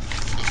Corps.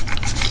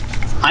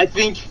 I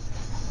think,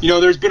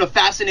 there's been a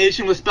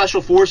fascination with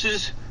Special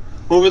Forces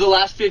over the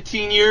last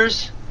 15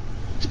 years.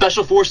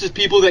 Special Forces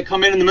people that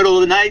come in the middle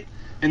of the night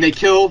and they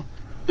kill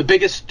the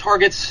biggest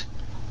targets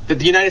that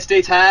the United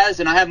States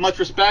has, and I have much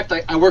respect.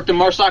 I worked in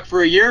MARSOC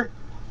for a year,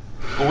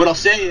 but what I'll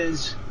say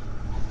is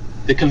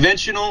the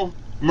conventional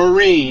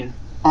Marine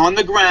on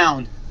the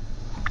ground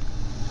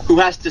who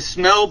has to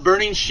smell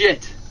burning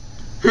shit,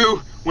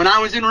 who, when I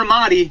was in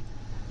Ramadi,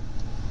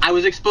 I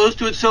was exposed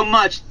to it so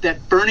much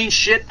that burning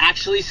shit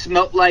actually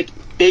smelled like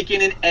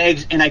bacon and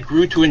eggs, and I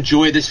grew to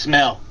enjoy the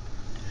smell.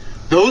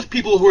 Those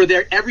people who are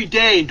there every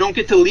day and don't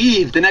get to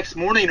leave the next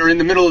morning or in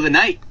the middle of the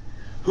night,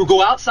 who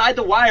go outside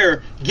the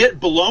wire, get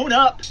blown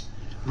up,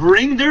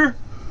 bring their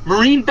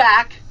Marine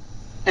back,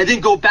 and then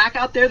go back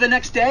out there the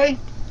next day,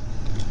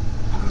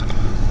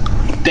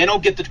 they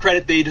don't get the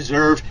credit they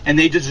deserve, and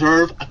they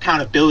deserve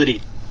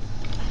accountability.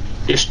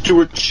 If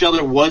Stuart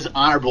Scheller was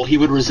honorable, he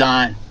would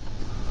resign.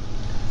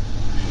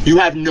 You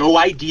have no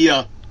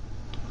idea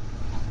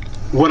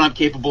what I'm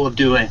capable of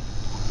doing.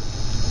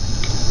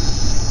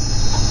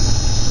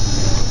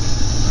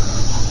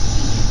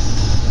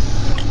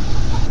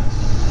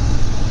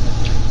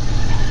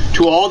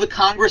 To all the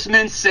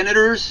congressmen,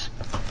 senators,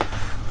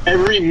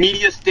 every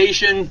media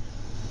station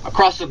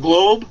across the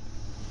globe,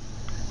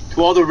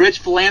 to all the rich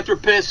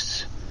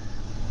philanthropists,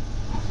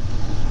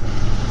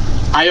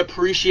 I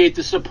appreciate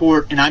the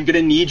support, and I'm going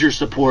to need your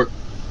support.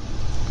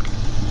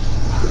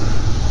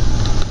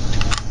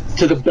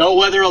 To the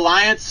Bellwether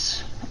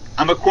Alliance,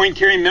 I'm a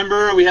coin-carrying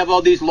member. We have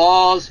all these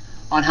laws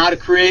on how to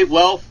create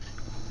wealth.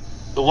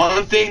 The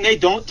one thing they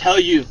don't tell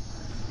you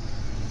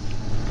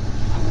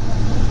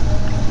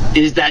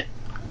is that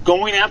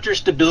going after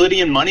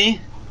stability and money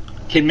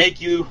can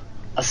make you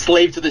a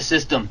slave to the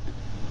system,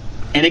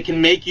 and it can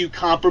make you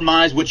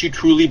compromise what you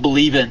truly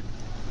believe in.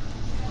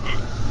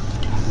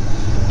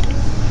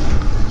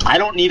 I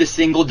don't need a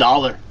single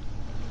dollar.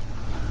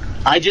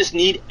 I just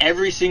need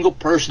every single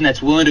person that's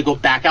willing to go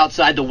back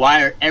outside the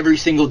wire every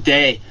single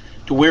day,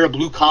 to wear a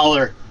blue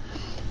collar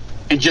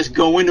and just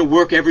go into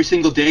work every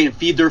single day and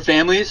feed their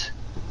families.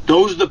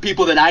 Those are the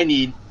people that I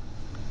need.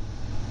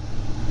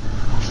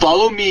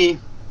 Follow me,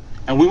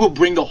 and we will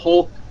bring the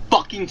whole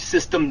fucking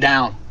system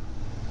down.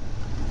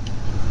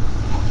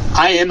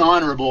 I am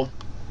honorable,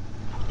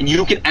 and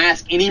you can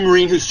ask any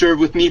Marine who served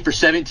with me for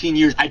 17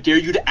 years. I dare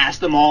you to ask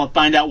them all and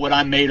find out what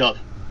I'm made of.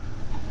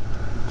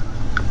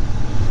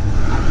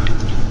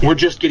 We're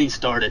just getting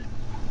started.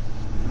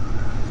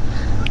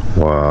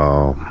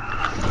 Wow.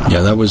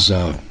 Yeah, that was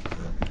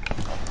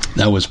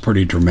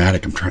pretty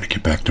dramatic. I'm trying to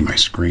get back to my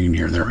screen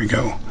here. There we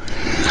go.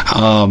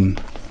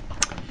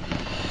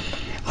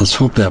 Let's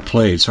hope that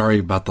played. Sorry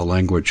about the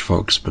language,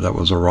 folks, but that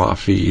was a raw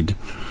feed.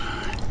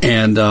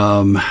 And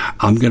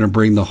I'm going to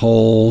bring the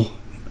whole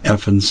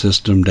effing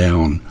system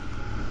down.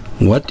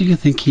 What do you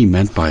think he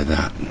meant by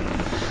that?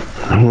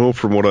 Well,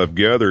 from what I've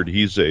gathered,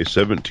 he's a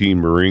 17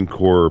 Marine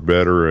Corps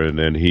veteran,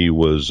 and he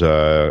was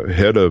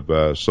head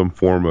of some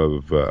form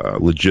of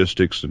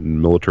logistics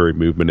and military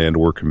movement and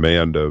or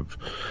command of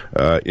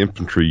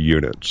infantry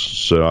units.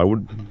 So I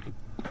don't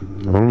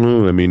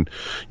know. I mean,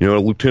 a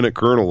lieutenant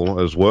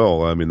colonel as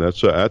well. I mean,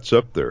 that's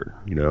up there.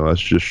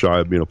 That's just shy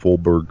of being a full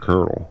bird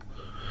colonel.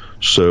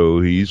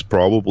 So he's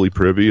probably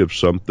privy of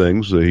some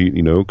things that he,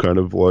 kind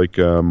of like,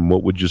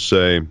 what would you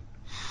say,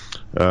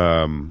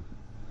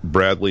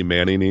 Bradley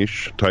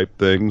Manning-ish type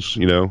things,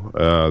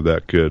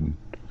 that could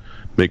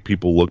make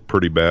people look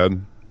pretty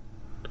bad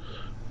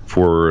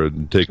for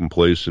taking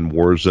place in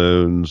war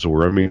zones,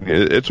 or,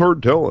 it's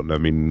hard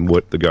telling,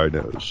 what the guy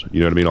knows,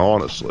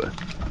 honestly.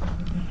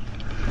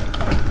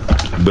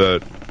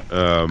 But,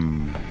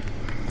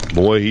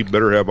 boy, he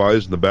better have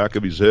eyes in the back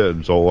of his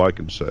head, is all I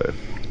can say.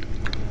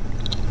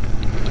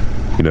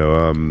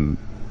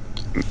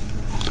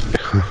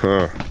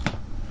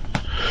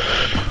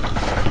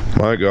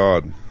 My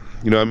God.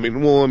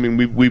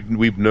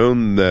 We've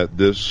known that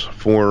this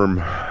form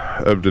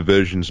of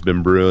division's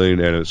been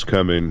brewing, and it's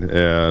coming.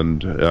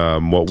 And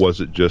what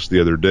was it just the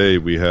other day?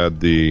 We had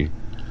the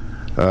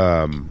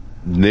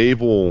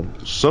naval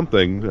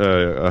something,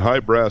 a high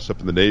brass up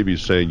in the Navy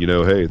saying,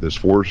 hey, this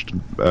forced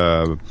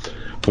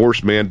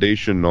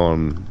mandation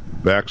on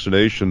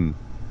vaccination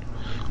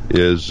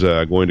is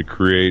going to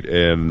create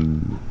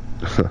an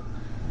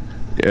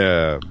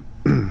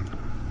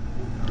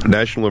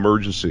national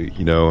emergency.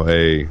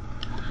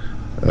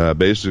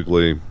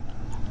 Basically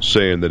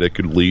saying that it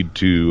could lead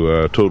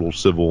to total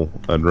civil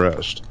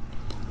unrest.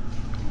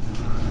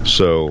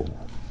 So,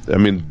 I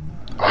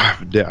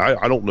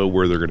don't know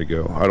where they're going to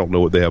go. I don't know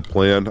what they have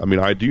planned.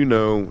 I do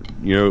know,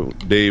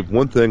 Dave,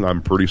 one thing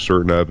I'm pretty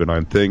certain of, and I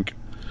think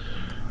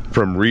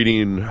from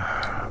reading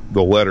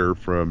the letter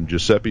from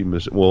Giuseppe,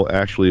 well,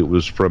 actually it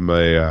was from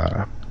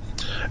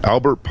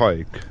Albert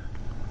Pike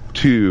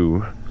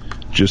to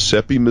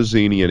Giuseppe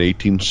Mazzini in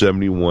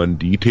 1871,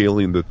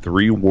 detailing the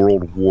 3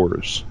 world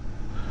wars.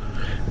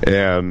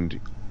 And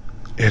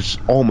it's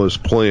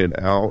almost playing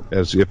out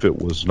as if it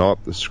was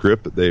not the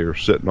script that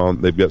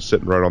they've got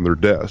sitting right on their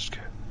desk.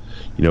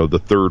 The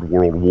Third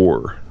World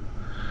War.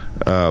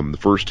 The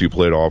first 2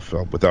 played off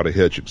without a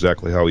hitch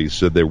exactly how he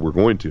said they were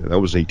going to. And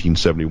that was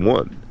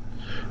 1871.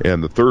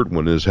 And the third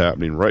one is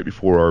happening right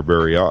before our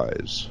very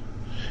eyes.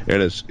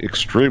 And it's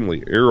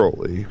extremely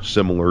eerily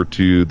similar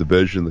to the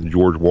vision that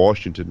George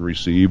Washington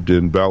received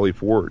in Valley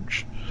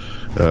Forge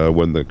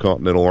when the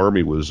Continental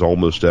Army was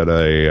almost at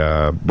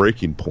a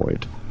breaking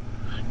point.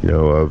 There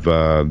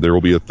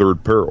will be a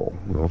third peril.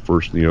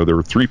 First, there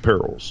were 3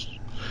 perils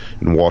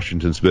in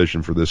Washington's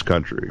vision for this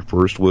country.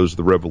 First was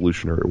the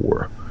Revolutionary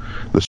War.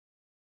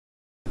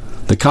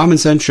 The Common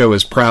Sense Show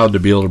is proud to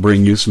be able to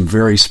bring you some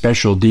very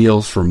special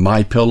deals from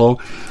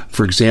MyPillow.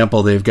 For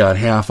example, they've got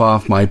half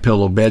off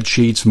MyPillow bed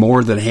sheets,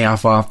 more than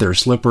half off their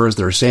slippers,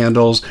 their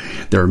sandals,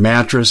 their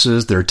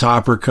mattresses, their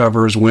topper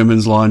covers,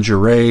 women's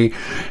lingerie.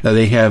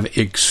 They have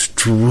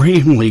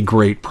extremely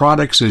great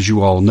products, as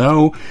you all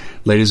know.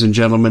 Ladies and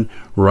gentlemen,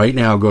 right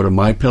now go to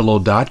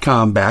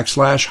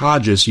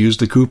mypillow.com/Hodges. Use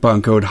the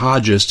coupon code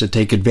Hodges to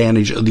take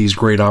advantage of these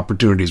great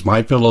opportunities.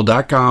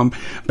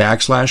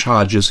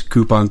 mypillow.com/Hodges,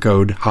 coupon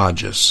code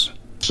Hodges.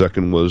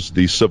 Second was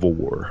the Civil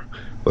War.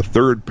 The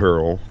third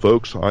peril,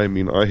 folks, I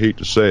hate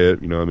to say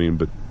it,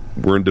 but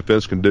we're in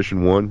defense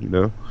condition 1, you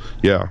know?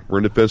 Yeah, we're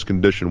in defense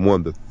condition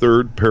 1. The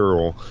third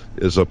peril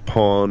is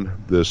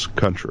upon this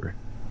country.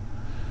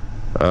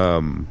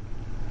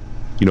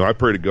 You know, I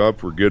pray to God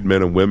for good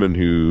men and women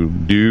who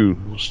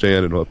do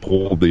stand and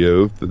uphold the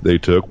oath that they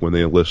took when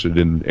they enlisted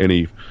in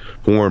any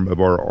form of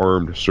our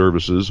armed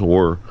services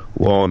or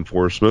law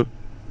enforcement.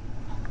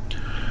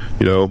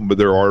 You know, but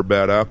there are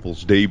bad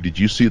apples. Dave, did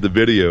you see the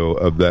video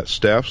of that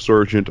staff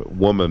sergeant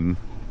woman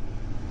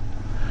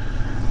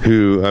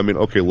who, I mean,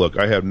 okay, look,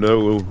 I have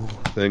no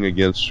thing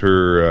against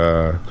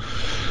her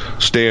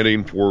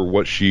standing for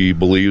what she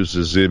believes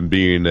is in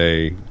being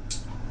a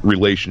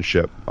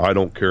relationship. I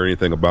don't care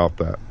anything about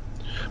that.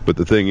 But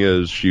the thing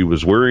is, she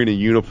was wearing a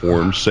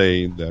uniform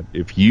saying that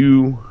if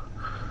you,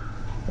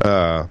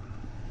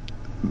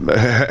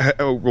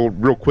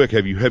 real quick,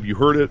 have you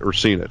heard it or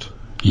seen it?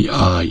 Yeah,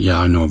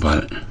 I know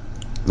about it.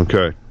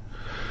 Okay.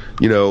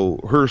 You know,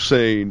 her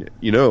saying,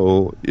 you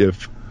know,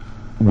 if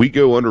we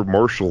go under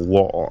martial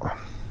law.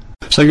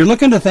 So you're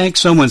looking to thank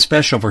someone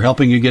special for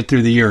helping you get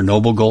through the year.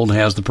 Noble Gold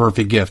has the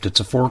perfect gift. It's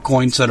a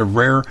 4-coin set of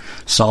rare,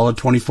 solid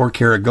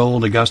 24-karat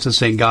gold Augusta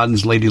St.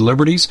 Gaudens Lady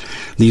Liberties.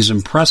 These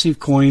impressive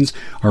coins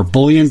are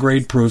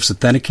bullion-grade proofs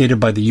authenticated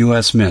by the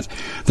U.S. Mint.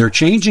 They're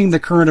changing the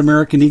current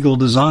American Eagle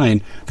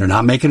design. They're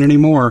not making any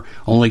more.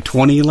 Only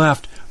 20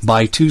 left.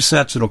 Buy 2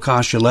 sets. It'll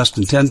cost you less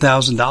than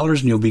 $10,000,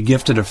 and you'll be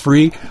gifted a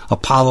free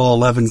Apollo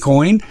 11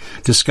 coin.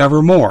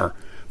 Discover more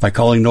by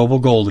calling Noble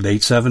Gold at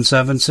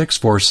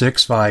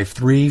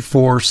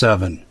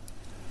 877-646-5347.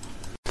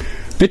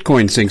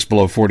 Bitcoin sinks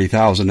below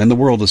 40,000, and the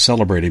world is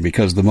celebrating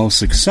because the most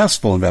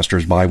successful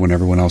investors buy when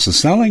everyone else is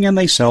selling, and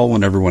they sell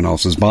when everyone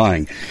else is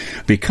buying.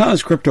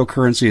 Because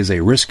cryptocurrency is a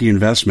risky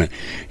investment,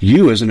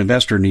 you as an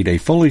investor need a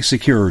fully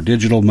secure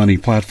digital money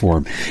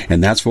platform,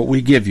 and that's what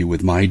we give you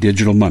with My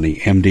Digital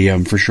Money,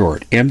 MDM for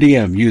short.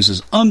 MDM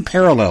uses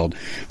unparalleled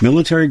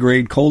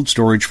military-grade cold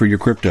storage for your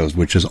cryptos,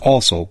 which is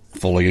also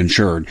fully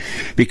insured.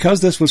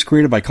 Because this was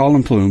created by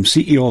Colin Plume,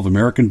 CEO of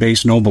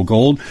American-based Noble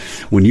Gold,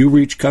 when you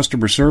reach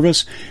customer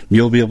service,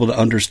 you'll be able to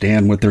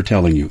understand what they're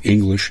telling you.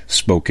 English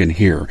spoken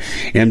here.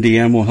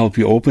 MDM will help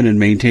you open and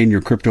maintain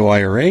your crypto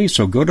IRA,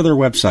 so go to their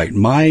website,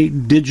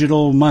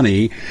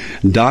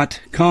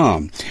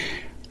 mydigitalmoney.com.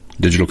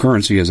 Digital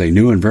currency is a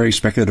new and very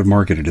speculative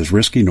market. It is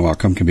risky. No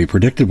outcome can be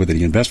predicted. With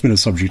any investment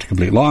is subject to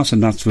complete loss and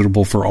not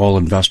suitable for all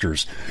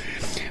investors.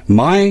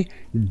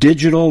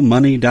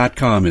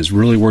 MyDigitalMoney.com is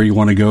really where you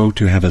want to go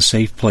to have a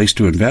safe place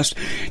to invest.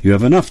 You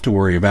have enough to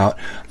worry about.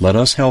 Let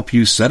us help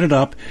you set it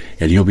up,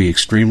 and you'll be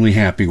extremely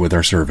happy with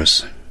our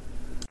service.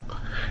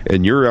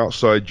 And you're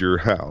outside your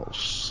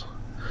house,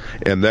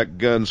 and that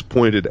gun's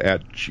pointed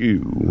at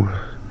you.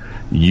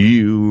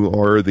 You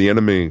are the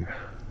enemy.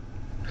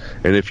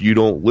 And if you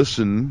don't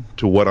listen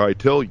to what I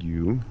tell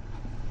you,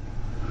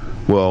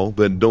 well,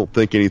 then don't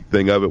think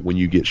anything of it when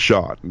you get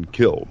shot and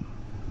killed.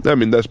 I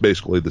mean, that's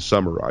basically to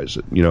summarize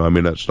it. You know, I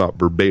mean, that's not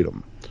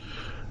verbatim.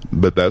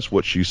 But that's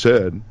what she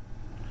said.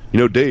 You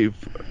know, Dave,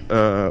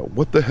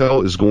 what the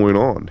hell is going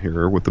on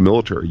here with the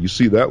military? You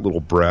see that little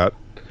brat,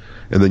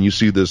 and then you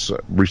see this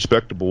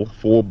respectable,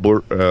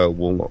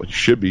 he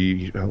should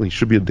be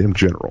a damn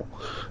general,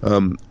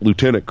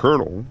 lieutenant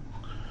colonel,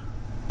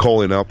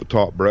 calling out the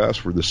top brass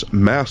for this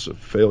massive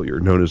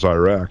failure known as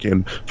Iraq.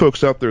 And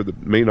folks out there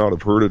that may not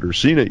have heard it or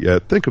seen it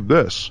yet, think of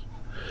this.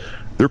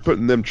 They're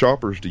putting them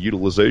choppers to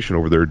utilization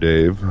over there,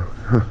 Dave.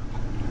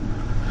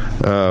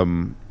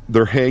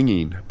 They're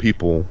hanging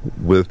people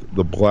with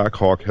the Black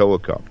Hawk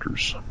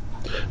helicopters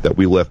that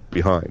we left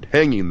behind,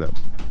 hanging them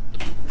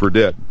for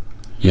dead.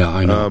 Yeah,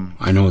 I know.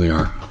 I know they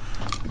are.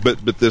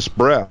 But this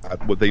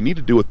brat, what they need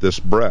to do with this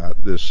brat,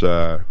 this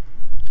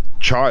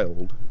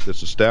child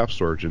that's a staff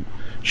sergeant,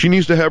 she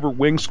needs to have her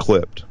wings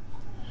clipped.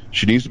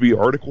 She needs to be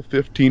Article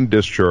 15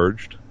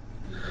 discharged,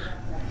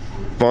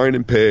 fine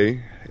and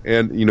pay,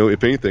 and, you know,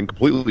 if anything,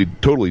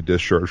 totally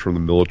discharged from the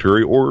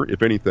military, or,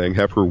 if anything,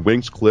 have her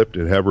wings clipped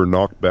and have her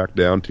knocked back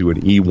down to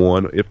an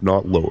E1, if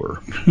not lower.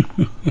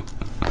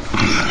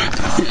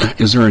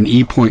 Is there an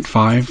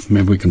E.5?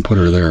 Maybe we can put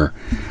her there.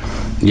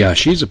 Yeah,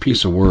 she's a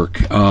piece of work.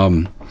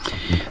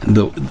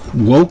 The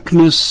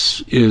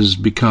wokeness is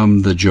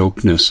become the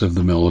jokeness of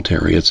the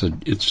military.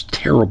 It's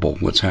terrible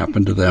what's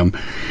happened to them,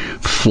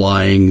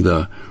 flying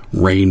the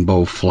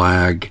rainbow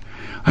flag.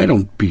 I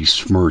don't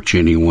besmirch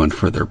anyone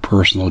for their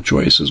personal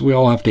choices. We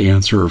all have to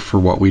answer for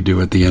what we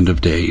do at the end of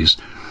days.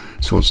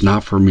 So it's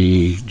not for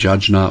me.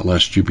 Judge not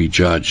lest you be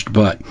judged.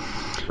 But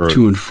right,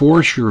 to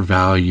enforce your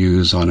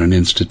values on an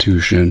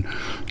institution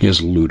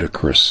is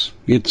ludicrous.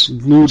 It's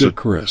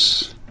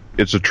ludicrous.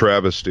 It's a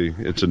travesty.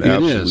 It's an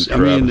absolute travesty.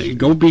 I mean,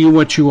 go be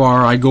what you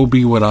are. I go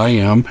be what I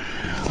am.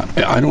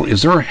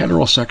 Is there a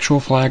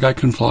heterosexual flag I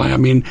can fly? I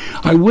mean,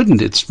 I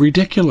wouldn't. It's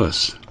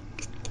ridiculous.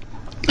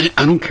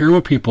 I don't care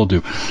what people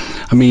do.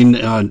 I mean,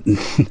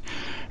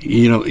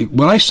 you know,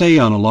 what I say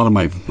on a lot of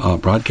my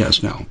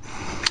broadcasts now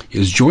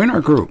is join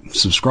our group,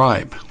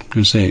 subscribe,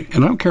 and say,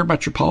 and I don't care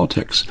about your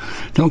politics.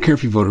 Don't care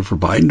if you voted for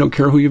Biden. Don't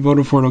care who you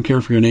voted for. Don't care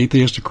if you're an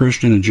atheist, a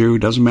Christian, a Jew.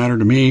 Doesn't matter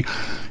to me.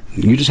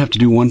 You just have to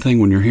do one thing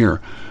when you're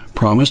here.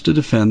 promise to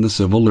defend the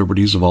civil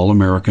liberties of all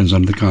Americans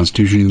under the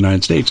Constitution of the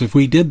United States. If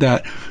we did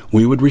that,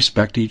 we would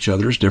respect each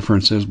other's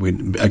differences.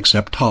 We'd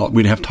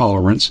we'd have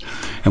tolerance,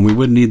 and we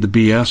wouldn't need the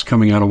BS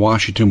coming out of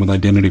Washington with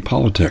identity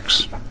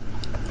politics.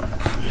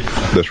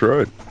 That's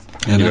right.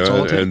 And that's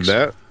all it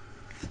takes.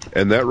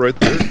 And that right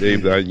there,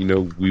 Dave,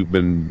 we've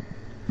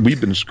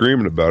been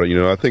screaming about it.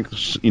 I think,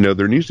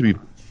 there needs to be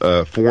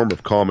a form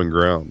of common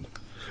ground.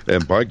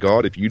 And by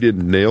God, if you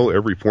didn't nail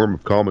every form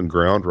of common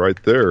ground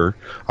right there,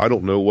 I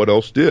don't know what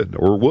else did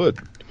or would.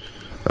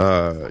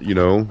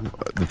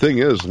 The thing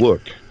is,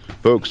 look,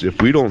 folks,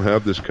 if we don't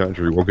have this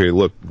country,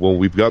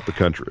 we've got the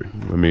country.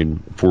 I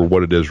mean, for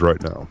what it is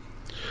right now.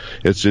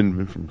 It's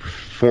in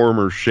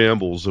former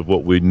shambles of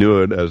what we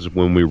knew it as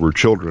when we were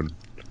children.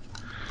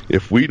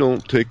 If we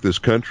don't take this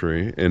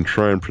country and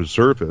try and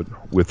preserve it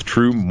with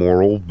true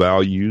moral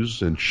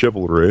values and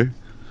chivalry,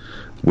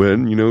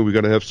 when, we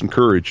got to have some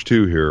courage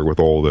too here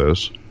with all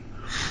this,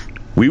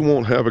 we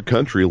won't have a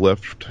country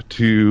left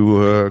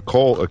to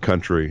call a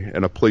country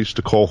and a place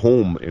to call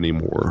home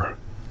anymore.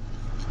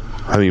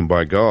 I mean,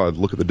 by God,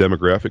 look at the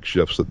demographic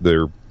shifts that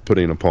they're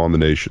putting upon the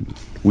nation.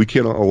 We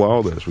cannot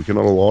allow this. We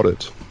cannot allow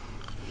it,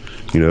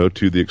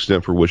 to the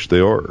extent for which they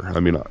are. I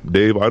mean,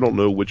 Dave, I don't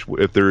know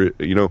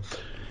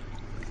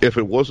if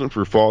it wasn't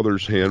for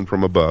Father's hand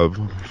from above,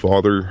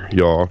 Father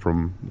Yah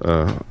from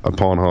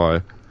upon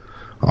high,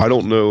 I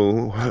don't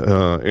know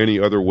any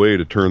other way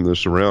to turn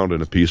this around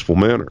in a peaceful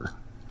manner.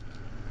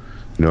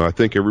 I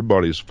think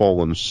everybody's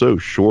fallen so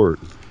short.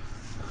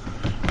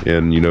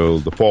 And,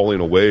 the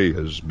falling away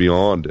is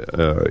beyond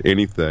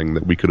anything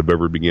that we could have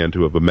ever began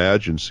to have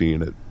imagined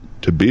seeing it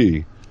to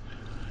be.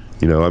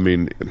 I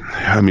mean,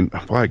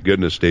 my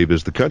goodness, Dave,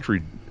 is the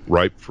country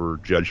ripe for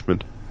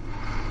judgment?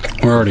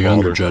 We're already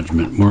under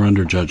judgment. We're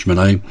under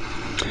judgment.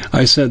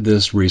 I said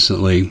this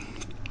recently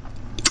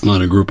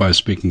on a group I was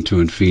speaking to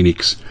in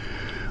Phoenix.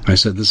 I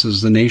said, this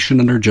is the nation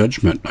under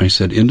judgment. I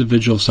said,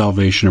 individual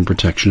salvation and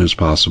protection is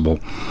possible.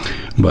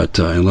 But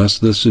unless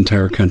this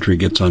entire country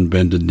gets on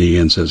bended knee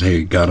and says,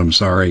 hey, God, I'm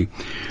sorry,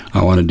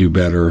 I want to do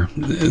better,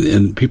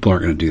 and people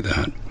aren't going to do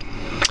that.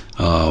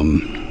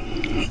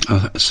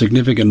 A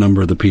significant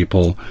number of the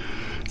people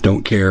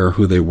don't care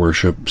who they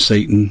worship,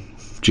 Satan,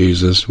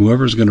 Jesus,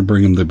 whoever's going to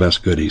bring them the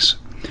best goodies.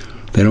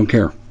 They don't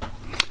care.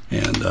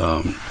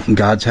 And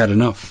God's had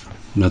enough.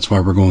 And that's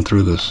why we're going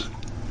through this.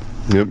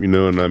 Yep,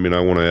 and I mean, I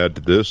want to add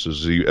to this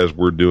as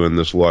we're doing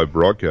this live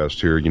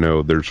broadcast here,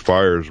 there's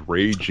fires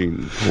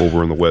raging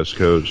over on the West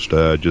Coast,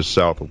 just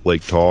south of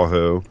Lake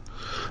Tahoe,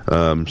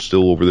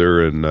 still over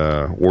there in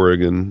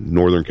Oregon,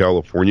 Northern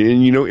California.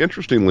 And,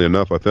 interestingly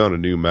enough, I found a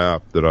new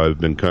map that I've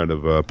been kind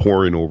of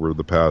poring over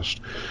the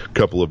past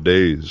couple of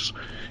days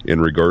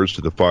in regards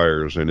to the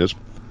fires, and it's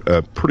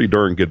a pretty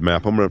darn good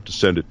map. I'm going to have to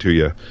send it to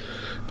you.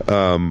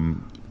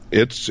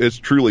 It's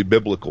truly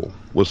biblical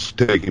what's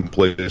taking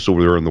place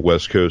over there on the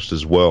West Coast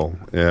as well.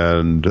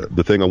 And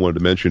the thing I wanted to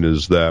mention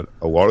is that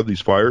a lot of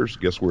these fires,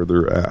 guess where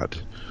they're at?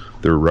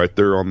 They're right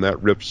there on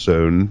that rift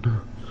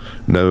zone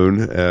known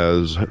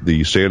as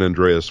the San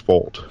Andreas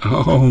Fault.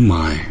 Oh,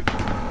 my.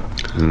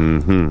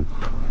 Mm-hmm.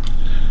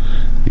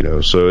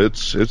 So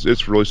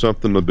it's really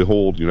something to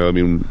behold. I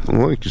mean,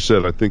 like you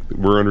said, I think that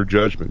we're under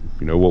judgment.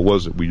 What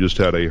was it? We just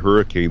had a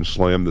hurricane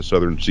slam the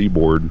southern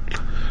seaboard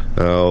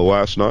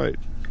last night.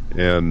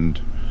 And,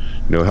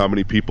 how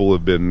many people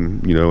have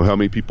been, how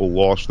many people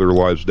lost their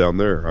lives down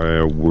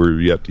there?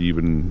 We're yet to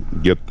even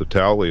get the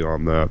tally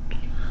on that.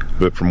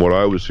 But from what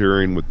I was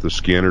hearing with the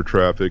scanner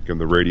traffic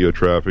and the radio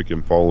traffic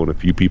and following a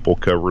few people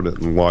covering it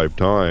in live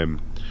time,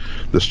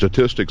 the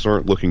statistics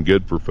aren't looking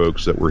good for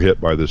folks that were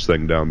hit by this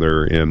thing down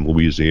there in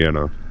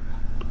Louisiana.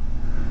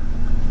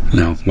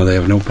 No, well, they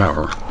have no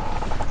power.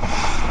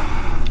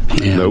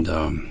 And,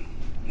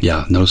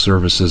 nope. No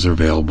services are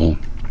available.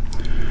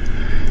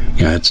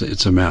 Yeah,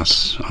 it's a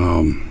mess.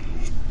 And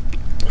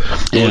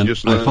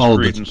I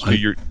followed it.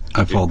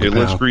 It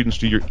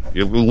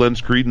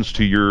lends credence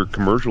to your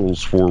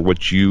commercials for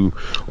what you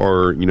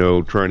are,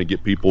 trying to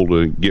get people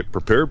to get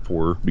prepared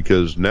for.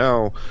 Because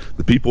now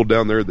the people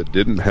down there that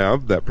didn't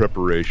have that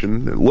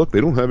preparation, look,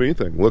 they don't have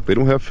anything. Look, they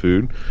don't have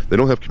food. They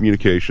don't have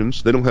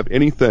communications. They don't have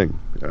anything.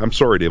 I'm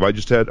sorry, Dave. I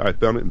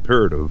found it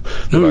imperative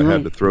that I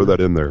had to throw that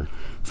in there.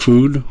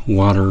 Food,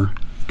 water,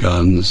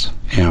 guns,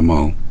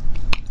 ammo,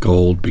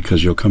 gold,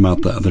 because you'll come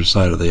out the other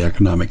side of the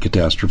economic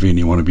catastrophe and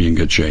you want to be in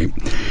good shape.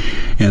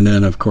 And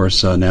then, of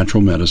course,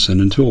 natural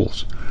medicine and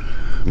tools.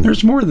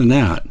 There's more than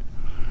that.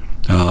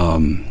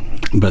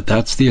 But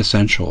that's the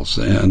essentials,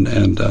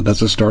 and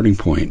that's a starting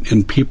point.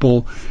 And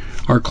people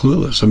are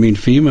clueless. I mean,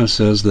 FEMA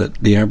says that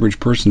the average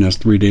person has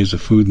 3 days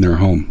of food in their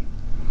home.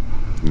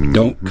 Mm-hmm.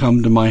 Don't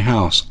come to my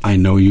house. I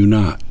know you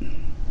not.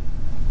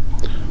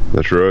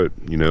 That's right.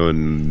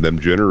 And them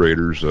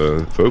generators,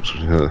 folks,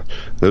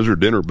 those are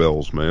dinner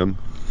bells, man.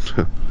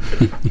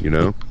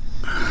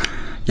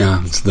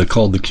 Yeah, they're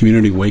called the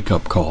community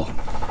wake-up call.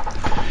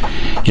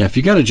 Yeah, if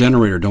you got a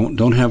generator,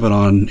 don't have it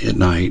on at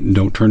night, and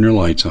don't turn your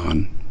lights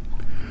on.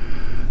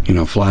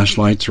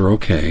 Flashlights are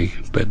okay,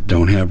 but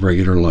don't have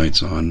regular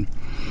lights on.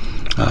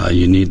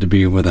 You need to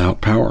be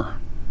without power.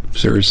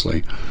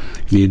 Seriously.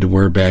 You need to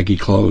wear baggy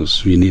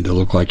clothes. You need to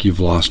look like you've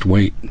lost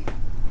weight.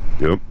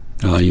 Yep.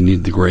 You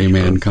need the gray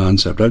man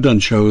concept. I've done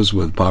shows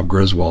with Bob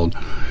Griswold,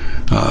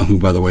 who,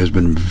 by the way, has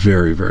been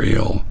very, very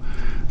ill.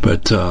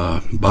 But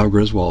Bob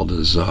Griswold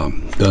has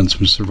done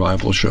some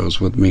survival shows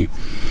with me.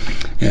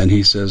 And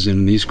he says,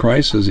 in these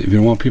crises, if you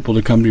don't want people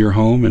to come to your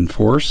home in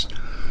force,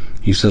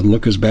 he said,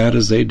 look as bad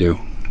as they do.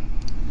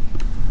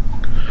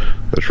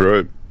 That's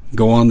right.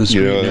 Go on the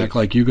street and act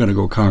like you're going to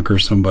go conquer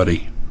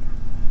somebody.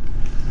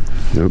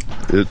 Yep.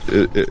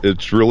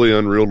 It's really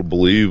unreal to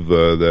believe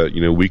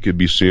that we could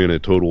be seeing a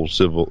total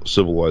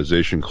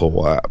civilization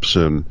collapse,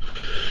 and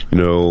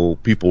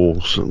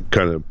people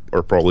kind of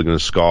are probably going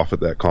to scoff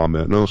at that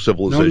comment. No,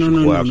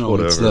 civilization collapse,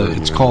 whatever.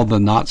 It's called the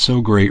not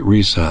so great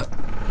reset.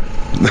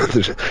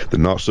 The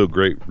not so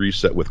great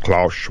reset with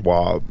Klaus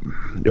Schwab.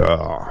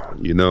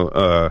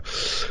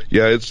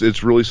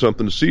 It's really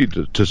something to see.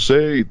 To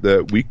say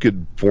that we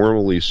could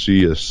formally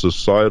see a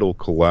societal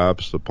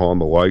collapse upon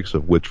the likes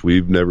of which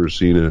we've never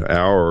seen in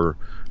our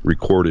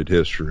recorded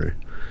history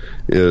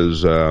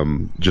is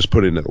just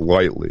putting it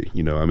lightly.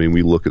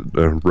 We look at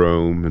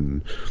Rome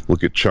and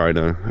look at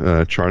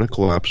China. China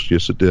collapsed.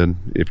 Yes, it did.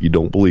 If you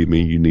don't believe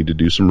me, you need to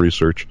do some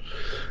research.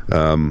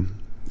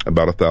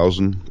 About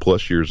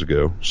 1,000+ years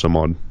ago,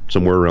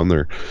 somewhere around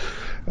there.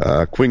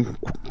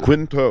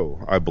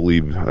 Quinto, I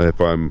believe,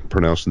 if I'm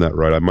pronouncing that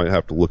right. I might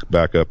have to look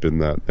back up in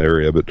that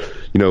area, but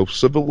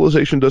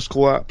civilization does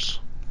collapse,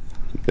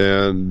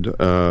 and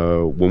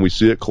when we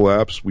see it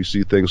collapse, we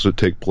see things that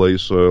take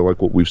place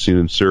like what we've seen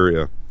in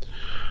Syria.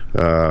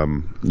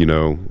 And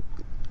I'm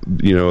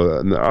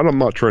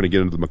not trying to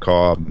get into the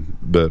macabre,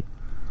 but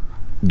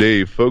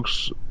Dave,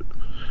 folks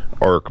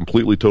are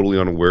completely, totally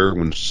unaware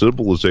when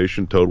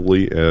civilization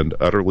totally and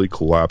utterly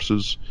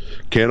collapses,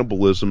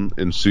 cannibalism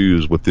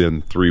ensues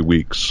within 3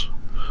 weeks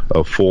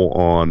of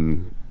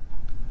full-on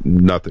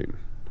nothing.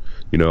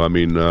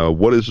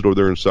 What is it over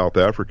there in South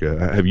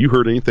Africa? Have you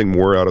heard anything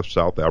more out of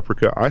South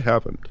Africa? I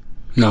haven't.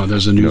 No,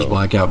 there's a news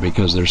blackout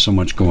because there's so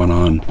much going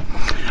on.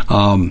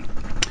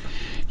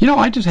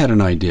 I just had an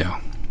idea.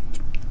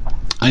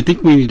 I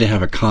think we need to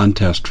have a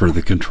contest for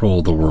the control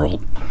of the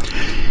world.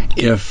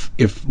 If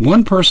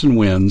one person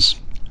wins,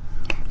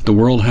 the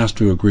world has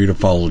to agree to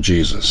follow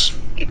Jesus.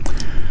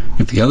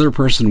 If the other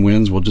person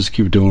wins, we'll just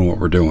keep doing what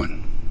we're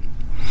doing.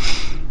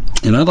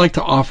 And I'd like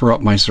to offer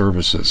up my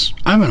services.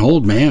 I'm an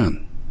old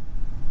man,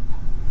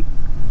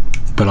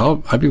 but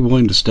I'd be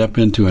willing to step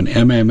into an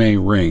MMA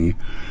ring,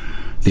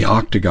 the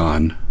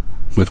Octagon,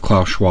 with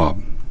Klaus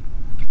Schwab.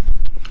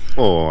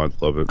 Oh, I'd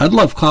love it. I'd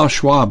love Klaus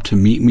Schwab to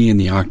meet me in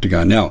the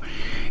Octagon. Now,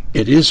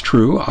 it is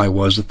true, I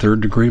was a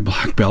third-degree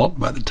black belt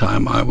by the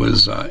time I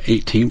was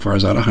 18, before I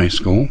was out of high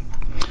school.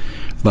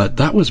 But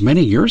that was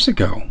many years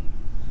ago.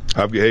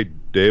 Hey,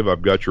 Dave,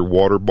 I've got your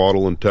water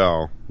bottle and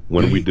towel.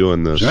 When are we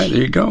doing this? Right,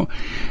 there you go.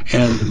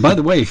 And by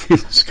the way,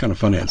 it's kind of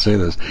funny I'd say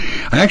this.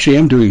 I actually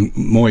am doing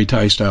Muay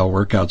Thai style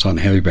workouts on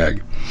heavy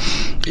bag.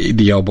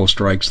 The elbow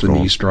strikes, the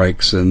knee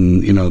strikes,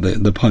 and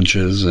the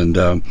punches, and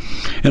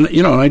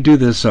I do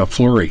this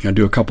flurry. I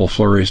do a couple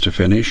flurries to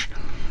finish.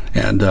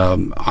 And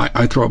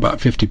I throw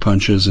about 50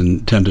 punches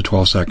in 10 to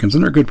 12 seconds,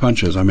 and they're good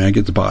punches. I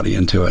get the body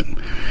into it.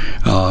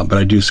 But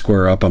I do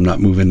square up. I'm not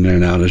moving in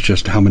and out. It's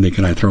just how many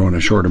can I throw in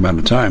a short amount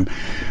of time.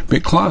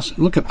 But Klaus,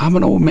 look, I'm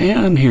an old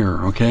man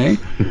here, okay?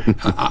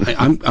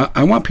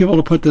 I want people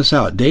to put this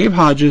out. Dave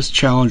Hodges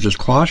challenges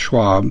Klaus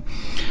Schwab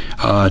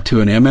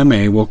to an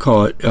MMA. We'll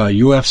call it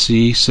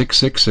UFC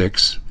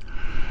 666.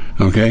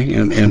 Okay?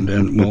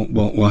 And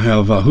we'll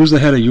have, who's the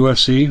head of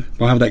UFC?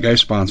 We'll have that guy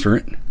sponsor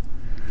it.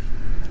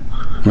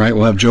 Right,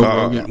 we'll have Joe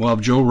Rogan. We'll have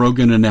Joe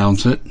Rogan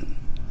announce it.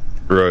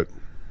 Right.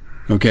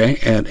 Okay,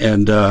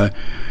 and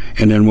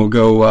then we'll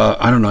go.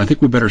 I don't know. I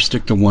think we better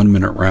stick to 1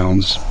 minute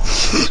rounds.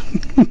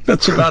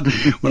 That's about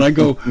when I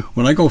go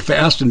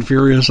fast and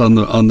furious on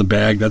the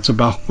bag. That's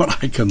about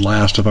what I can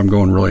last if I'm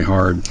going really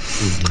hard.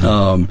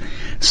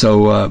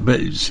 Mm-hmm. But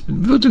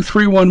we'll do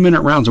 3 1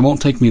 minute rounds. It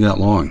won't take me that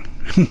long.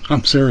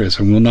 I'm serious.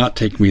 It will not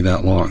take me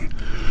that long.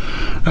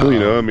 Well,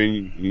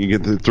 you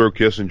get to throw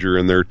Kissinger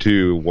in there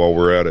too while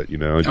we're at it.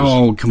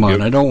 Oh, come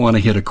on! I don't want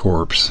to hit a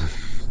corpse.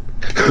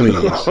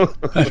 Please,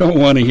 I don't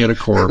want to hit a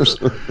corpse.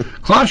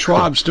 Klaus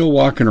Schwab's still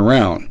walking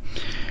around,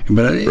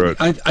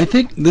 but I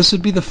think this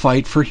would be the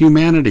fight for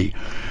humanity.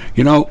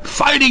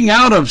 Fighting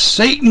out of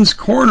Satan's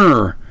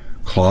corner.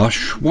 Klaus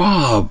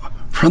Schwab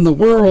from the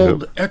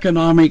World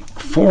Economic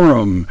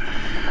Forum,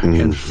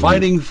 and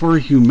fighting for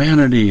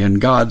humanity in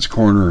God's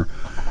corner.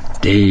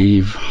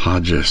 Dave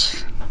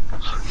Hodges.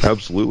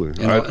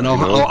 Absolutely.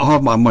 I'll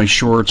have my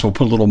shorts. I'll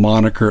put a little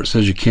moniker. It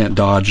says you can't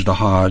dodge the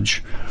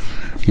Hodge.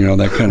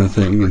 That kind of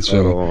thing. And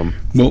so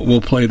we'll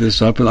play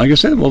this up. And like I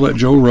said, we'll let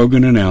Joe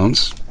Rogan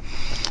announce.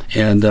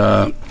 And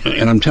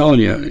I'm telling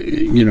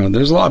you,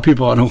 there's a lot of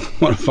people I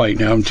don't want to fight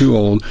now. I'm too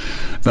old.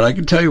 But I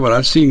can tell you what,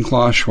 I've seen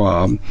Klaus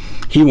Schwab.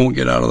 He won't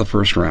get out of the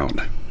first round.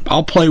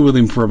 I'll play with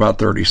him for about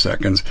 30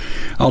 seconds.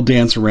 I'll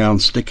dance around,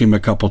 stick him a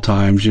couple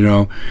times,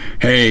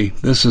 Hey,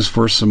 this is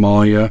for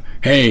Somalia.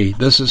 Hey,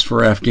 this is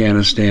for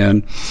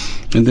Afghanistan.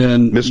 And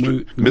then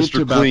Mr.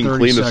 to about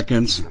 30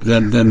 seconds,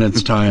 then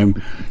it's time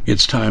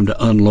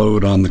to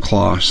unload on the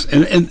cloths.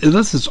 And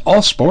this is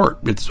all sport.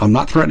 I'm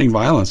not threatening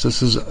violence.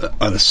 This is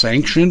a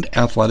sanctioned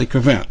athletic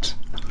event.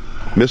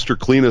 Mr.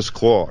 Cleanest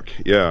Clock.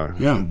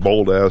 Yeah.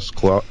 Bold-ass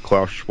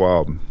Klaus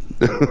Schwab.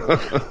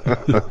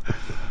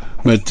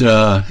 But,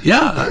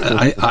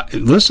 I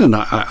listen,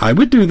 I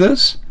would do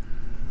this.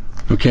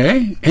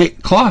 Okay? Hey,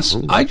 Klaus,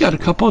 I got a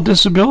couple of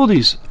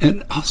disabilities,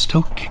 and I'll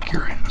still kick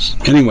your ass.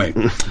 Anyway,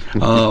 you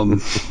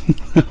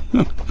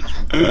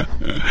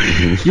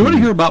want to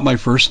hear about my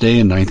first day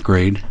in 9th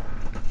grade?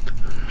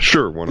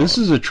 Sure, why not? This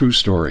is a true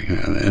story,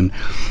 and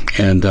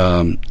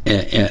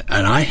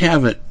I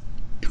haven't.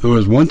 There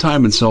was one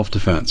time in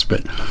self-defense,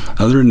 but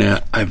other than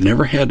that, I've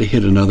never had to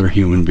hit another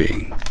human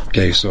being.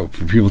 Okay, so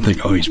people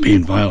think, oh, he's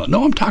being violent.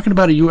 No, I'm talking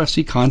about a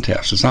UFC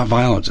contest. It's not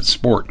violence, it's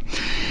sport.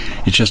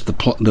 It's just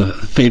the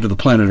fate of the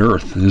planet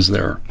Earth is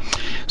there.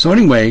 So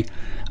anyway,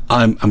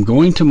 I'm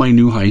going to my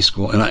new high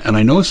school, and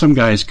I know some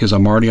guys because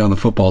I'm already on the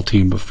football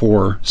team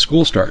before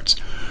school starts.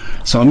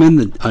 So I'm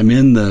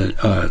in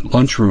the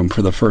lunchroom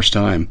for the first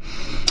time,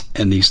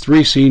 and these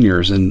 3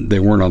 seniors, and they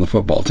weren't on the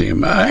football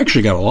team. I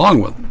actually got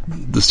along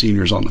with the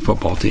seniors on the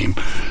football team,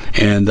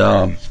 and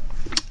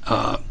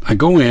I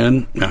go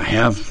in, and I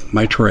have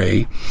my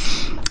tray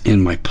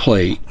and my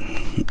plate,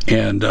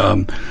 and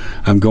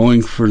I'm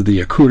going for the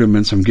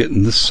accoutrements. I'm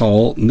getting the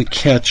salt and the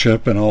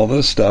ketchup and all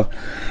this stuff.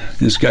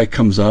 This guy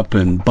comes up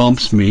and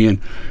bumps me and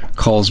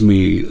calls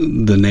me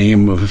the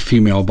name of a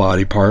female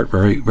body part,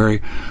 very,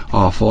 very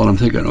awful. And I'm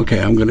thinking,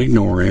 okay, I'm going to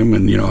ignore him.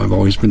 And, I've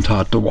always been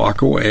taught to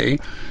walk away.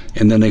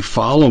 And then they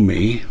follow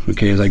me,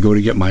 okay, as I go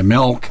to get my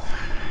milk.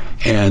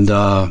 And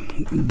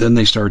then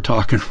they started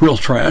talking real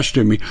trash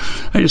to me.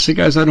 I just said,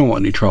 guys, I don't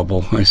want any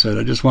trouble. I said,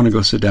 I just want to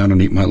go sit down and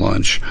eat my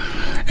lunch.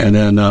 And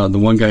then the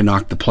one guy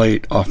knocked the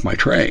plate off my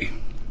tray.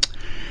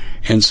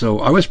 And so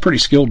I was pretty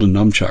skilled in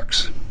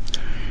nunchucks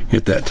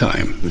at that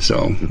time.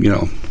 So,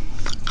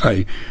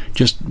 I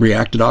just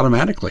reacted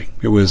automatically.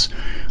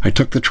 I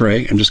took the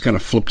tray and just kind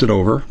of flipped it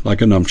over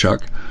like a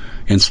nunchuck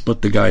and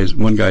split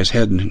one guy's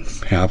head in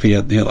half. He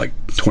had like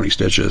 20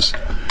 stitches.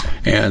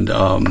 And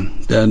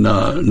then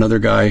another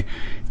guy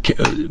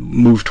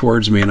moved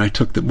towards me, and I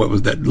took what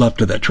was that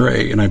left of that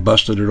tray, and I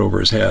busted it over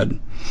his head.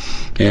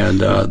 And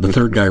the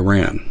third guy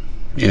ran.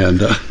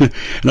 And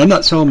I'm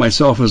not selling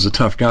myself as a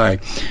tough guy,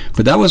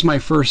 but that was my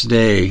first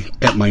day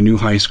at my new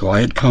high school.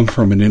 I had come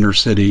from an inner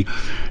city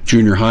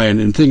junior high, and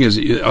the thing is,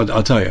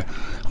 I'll tell you,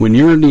 when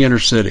you're in the inner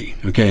city,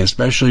 okay,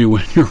 especially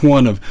when you're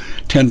one of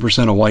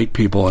 10% of white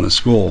people in a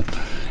school,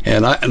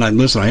 and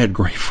listen, I had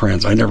great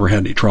friends. I never had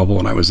any trouble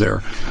when I was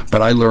there,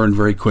 but I learned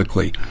very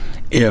quickly,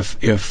 if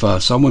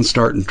someone's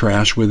starting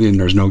trash with you and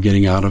there's no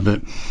getting out of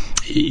it,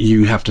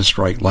 you have to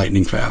strike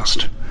lightning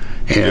fast.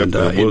 And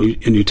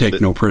you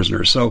take no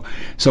prisoners. So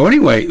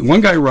anyway,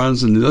 one guy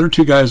runs and the other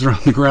 2 guys are on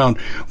the ground.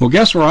 Well,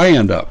 guess where I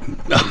end up?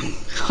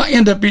 I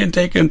end up being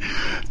taken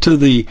to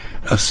the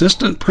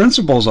assistant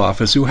principal's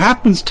office, who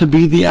happens to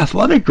be the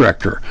athletic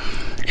director.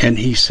 And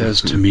he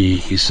says to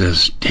me,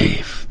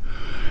 Dave,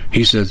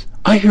 he says,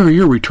 I hear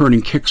you're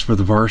returning kicks for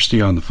the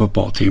varsity on the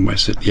football team. I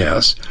said,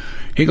 yes.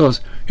 He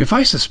goes, if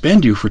I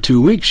suspend you for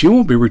 2 weeks, you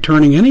won't be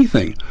returning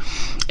anything.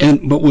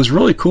 And what was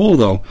really cool,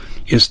 though,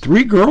 is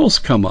 3 girls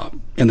come up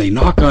and they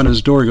knock on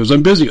his door. He goes,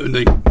 I'm busy. And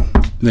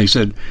they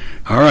said,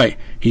 all right.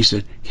 He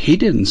said, he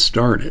didn't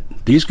start it.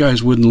 These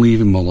guys wouldn't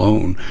leave him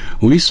alone.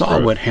 We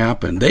saw what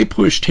happened. They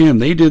pushed him.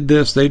 They did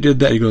this. They did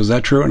that. He goes, is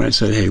that true? And I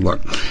said, hey,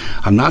 look,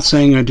 I'm not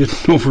saying I didn't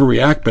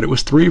overreact, but it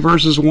was 3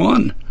 versus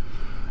 1.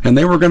 And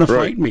they were going to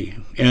fight me.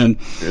 And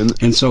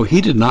so he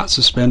did not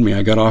suspend me.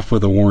 I got off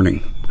with a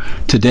warning.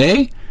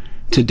 Today,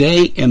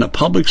 in a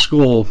public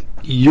school,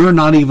 you're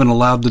not even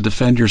allowed to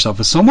defend yourself.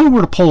 If someone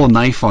were to pull a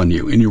knife on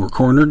you and you were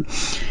cornered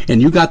and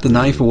you got the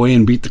knife away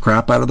and beat the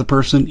crap out of the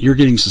person, you're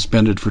getting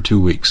suspended for 2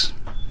 weeks.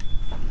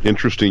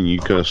 Interesting, you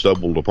kind of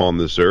stumbled upon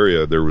this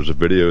area. There was a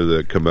video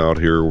that came out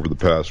here over the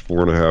past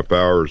 4.5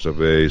 hours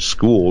of a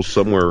school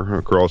somewhere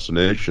across the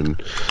nation.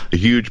 A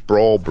huge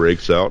brawl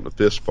breaks out in a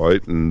fist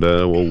fight, and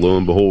lo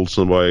and behold,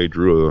 somebody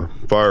drew a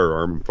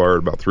firearm and fired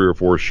about 3 or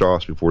 4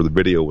 shots before the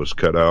video was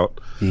cut out.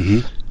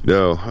 Mm-hmm.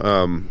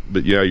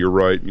 But yeah, you're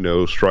right.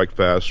 Strike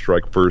fast,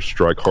 strike first,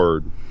 strike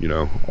hard.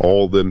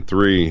 All them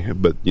 3.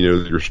 But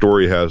your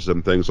story has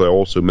them things I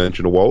also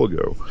mentioned a while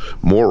ago: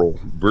 moral,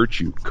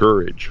 virtue,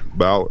 courage,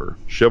 valor,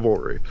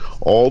 chivalry.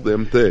 All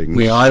them things.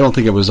 Yeah, I don't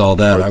think it was all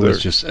that. Right, I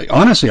was just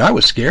honestly, I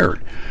was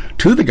scared.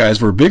 2 of the guys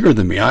were bigger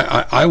than me.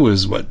 I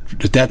was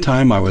at that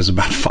time I was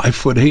about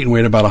 5'8" and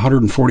weighed about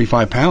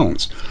 145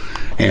 pounds.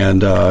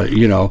 And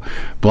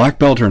black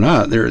belt or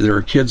not, there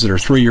are kids that are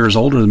 3 years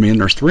older than me,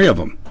 and there's 3 of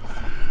them.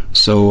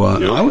 So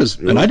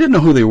and I didn't know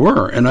who they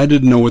were, and I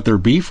didn't know what their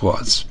beef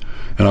was.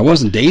 And I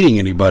wasn't dating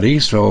anybody,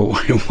 so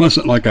it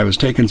wasn't like I was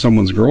taking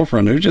someone's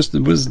girlfriend. It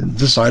was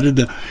decided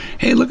to,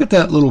 hey, look at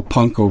that little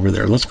punk over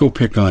there. Let's go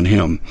pick on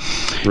him.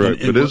 Right.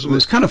 It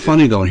was kind of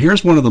funny, though. And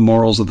here's one of the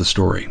morals of the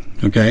story,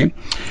 okay?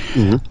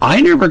 Mm-hmm.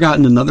 I never got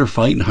in another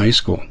fight in high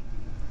school.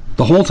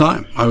 The whole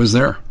time I was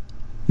there.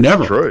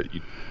 Never. That's right.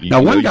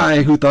 Now, one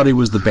guy who thought he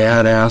was the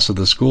badass of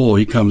the school,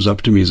 he comes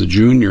up to me as a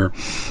junior,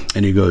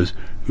 and he goes,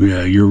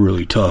 yeah, you're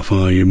really tough,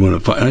 huh? You want to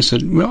fight? And I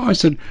said,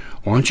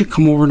 why don't you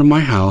come over to my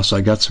house?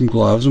 I got some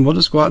gloves, and we'll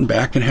just go out and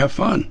back and have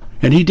fun.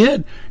 And he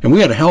did, and we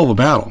had a hell of a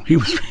battle. He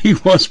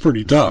was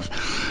pretty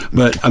tough.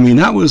 But, I mean,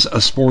 that was a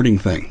sporting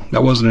thing.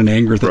 That wasn't an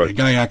anger thing. Right. The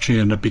guy actually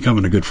ended up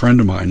becoming a good friend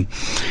of mine.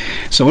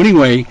 So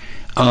anyway,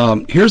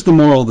 here's the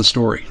moral of the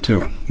story,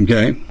 too,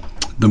 okay?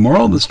 The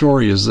moral of the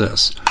story is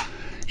this,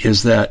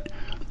 is that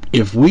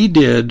if we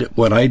did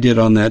what I did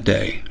on that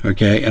day,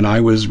 okay, and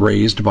I was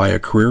raised by a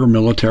career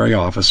military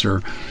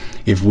officer,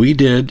 if we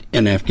did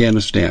in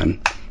Afghanistan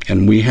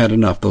and we had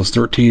enough, those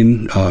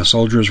 13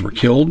 soldiers were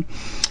killed,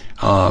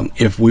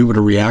 if we would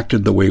have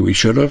reacted the way we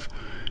should have,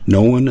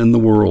 no one in the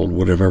world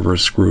would have ever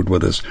screwed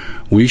with us.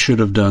 We should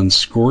have done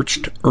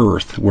scorched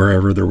earth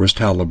wherever there was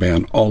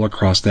Taliban all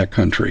across that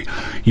country.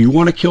 You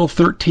want to kill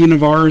 13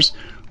 of ours?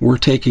 We're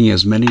taking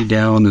as many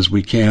down as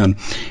we can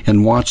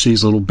and watch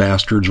these little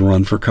bastards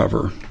run for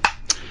cover.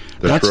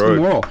 That's right. The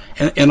moral.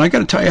 And I got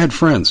to tell you, I had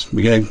friends.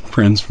 We had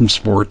friends from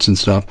sports and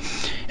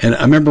stuff. And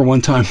I remember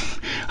one time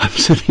I'm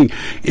sitting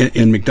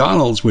in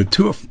McDonald's with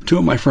two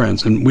of my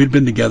friends, and we'd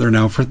been together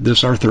now for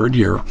this our third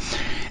year.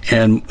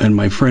 And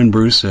my friend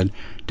Bruce said,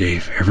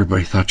 Dave,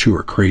 everybody thought you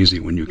were crazy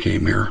when you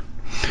came here.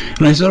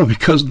 And I said, oh,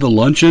 because of the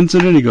lunch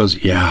incident? He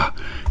goes, yeah,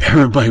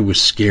 everybody was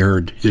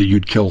scared that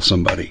you'd kill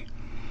somebody.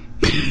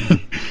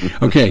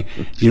 Okay,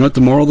 you know what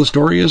the moral of the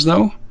story is,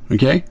 though?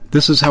 Okay,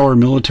 this is how our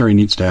military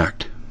needs to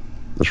act.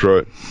 That's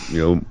right.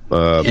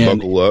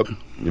 Buckle up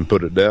and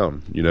put it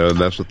down. And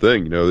that's the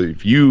thing.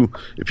 If you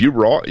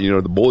rock,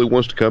 the bully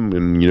wants to come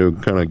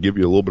and kind of give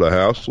you a little bit of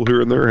hassle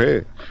here and there.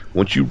 Hey,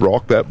 once you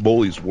rock that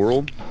bully's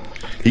world,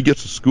 he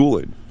gets a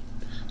schooling,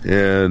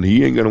 and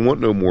he ain't gonna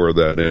want no more of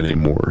that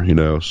anymore.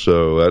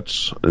 So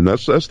that's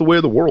the way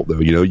of the world,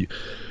 though.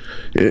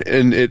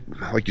 And it,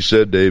 like you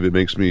said, Dave, it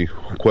makes me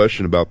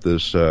question about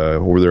this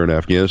over there in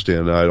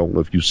Afghanistan. I don't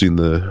know if you've seen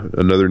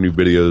another new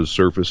video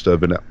surfaced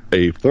of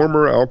a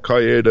former Al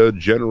Qaeda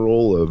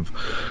general of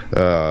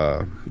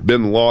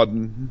Bin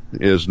Laden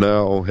is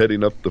now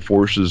heading up the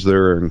forces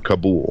there in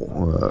Kabul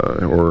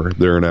or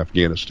there in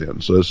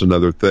Afghanistan. So that's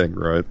another thing,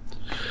 right?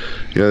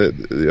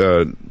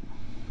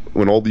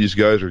 When all these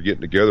guys are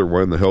getting together,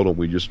 why in the hell don't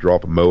we just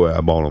drop a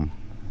Moab on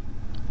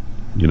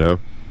them?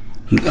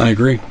 I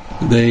agree.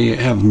 They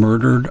have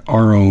murdered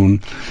our own.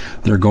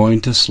 They're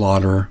going to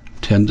slaughter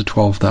 10 to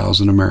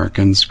 12,000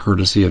 Americans,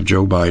 courtesy of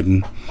Joe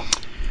Biden.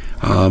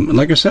 And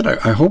like I said,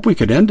 I hope we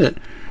could end it.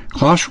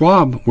 Klaus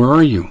Schwab, where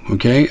are you?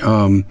 Okay.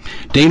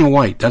 Dana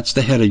White, that's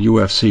the head of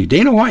UFC.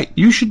 Dana White,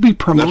 you should be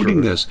promoting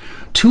this.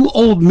 Two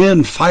old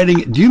men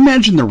fighting. Do you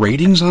imagine the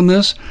ratings on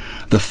this?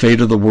 The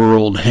fate of the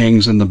world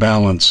hangs in the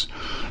balance.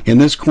 In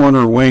this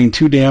corner, weighing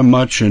too damn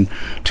much and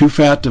too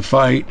fat to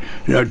fight,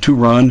 to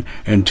run,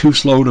 and too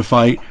slow to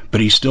fight,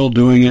 but he's still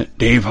doing it,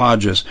 Dave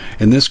Hodges.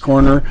 In this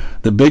corner,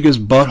 the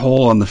biggest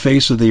butthole on the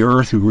face of the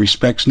earth who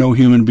respects no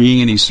human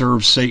being, and he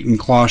serves Satan,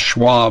 Klaus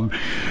Schwab.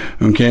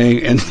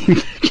 Okay, and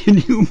can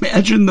you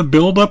imagine the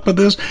buildup of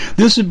this?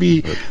 This would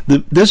be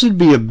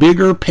a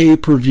bigger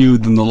pay-per-view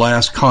than the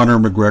last Conor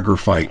McGregor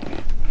fight.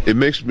 It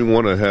makes me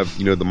want to have,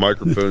 the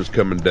microphones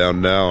coming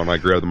down now, and I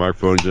grab the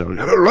microphones and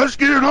let's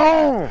get it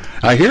on.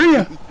 I hear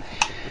you.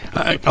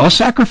 I'll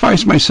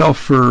sacrifice myself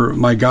for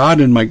my God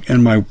and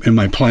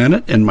my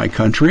planet and my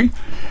country.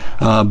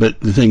 But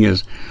the thing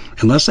is,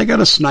 unless I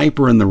got a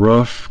sniper in the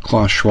roof,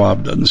 Klaus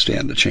Schwab doesn't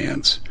stand a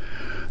chance.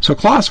 So,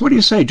 Klaus, what do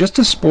you say? Just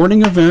a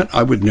sporting event.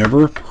 I would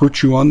never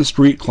hurt you on the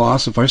street,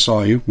 Klaus, if I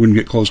saw you. Wouldn't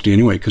get close to you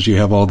anyway because you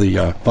have all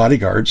the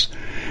bodyguards.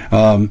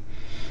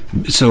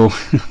 So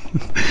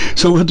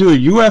we'll do a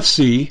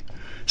UFC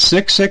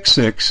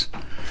 666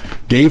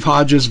 Dave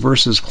Hodges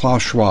versus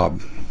Klaus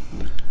Schwab.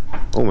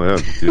 Oh man,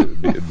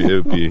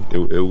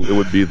 it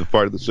would be the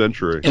fight of the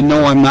century. And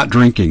no, I'm not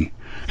drinking.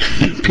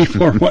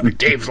 People are wondering,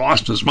 Dave's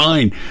lost his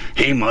mind.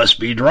 He must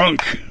be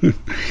drunk.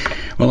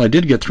 Well, I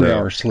did get 3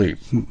 hours sleep,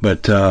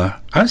 but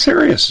I'm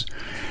serious.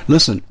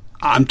 Listen,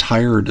 I'm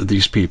tired of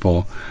these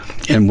people,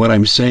 and what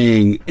I'm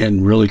saying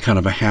in really kind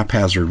of a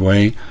haphazard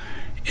way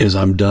is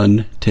I'm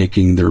done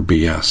taking their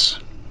BS.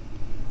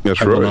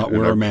 That's I will not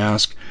wear a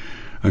mask.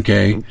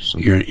 Okay,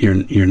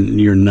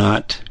 you're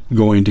not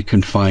going to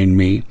confine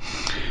me.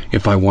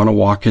 If I want to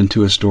walk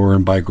into a store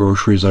and buy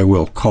groceries, I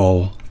will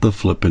call the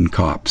flippin'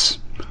 cops.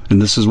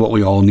 And this is what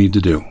we all need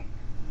to do.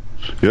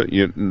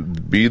 Yeah,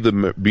 be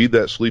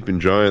that sleeping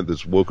giant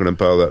that's woken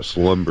up out of that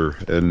slumber,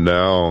 and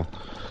now,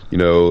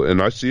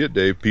 and I see it,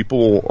 Dave.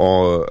 People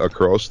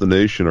across the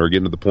nation are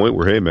getting to the point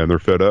where, hey, man, they're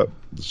fed up.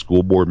 the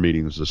school board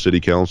meetings, the city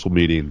council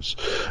meetings,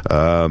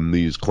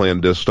 these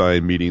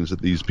clandestine meetings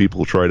that these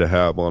people try to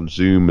have on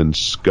Zoom and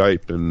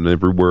Skype and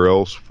everywhere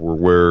else for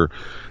where,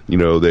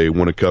 they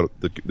want to cut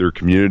their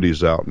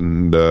communities out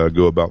and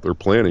go about their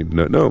planning.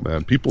 No,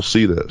 man, people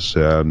see this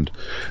and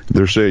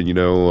they're saying,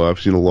 I've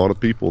seen a lot of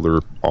people,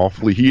 they're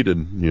awfully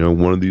heated,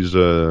 one of these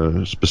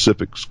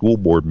specific school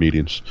board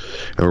meetings.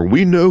 And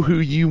we know who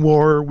you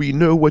are, we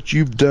know what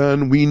you've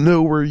done, we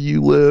know where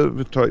you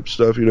live, type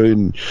stuff,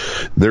 and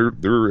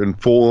they're in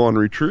full on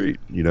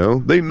retreat,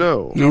 they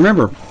know. Now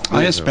remember,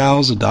 I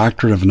espouse a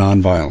doctrine of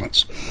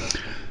nonviolence.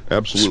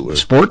 Absolutely.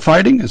 Sport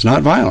fighting is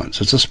not violence.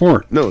 It's a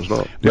sport. No, it's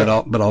not.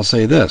 Yeah. But I'll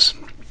say this.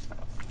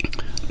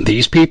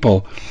 These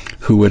people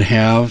who would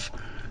have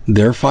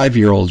their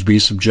 5-year-olds be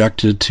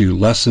subjected to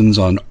lessons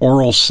on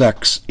oral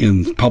sex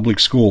in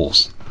public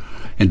schools.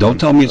 And don't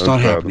tell me it's not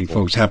happening,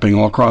 folks. Happening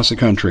all across the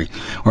country.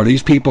 Or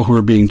these people who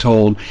are being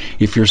told,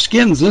 if your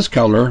skin's this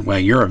color, well,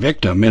 you're a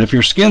victim. And if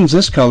your skin's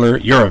this color,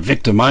 you're a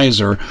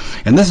victimizer.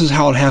 And this is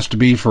how it has to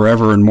be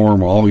forever and more.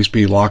 And we'll always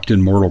be locked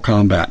in mortal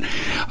combat.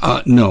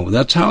 No,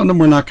 that's how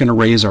we're not going to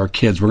raise our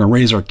kids. We're going to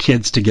raise our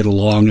kids to get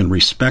along and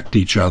respect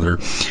each other.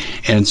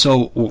 And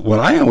so what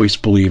I always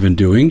believe in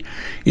doing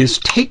is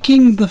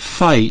taking the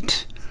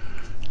fight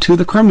to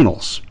the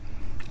criminals.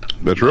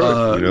 That's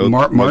right.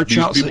 March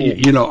out.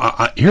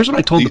 Here's what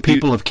I told the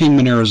people of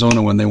Kingman,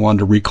 Arizona, when they wanted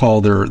to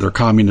recall their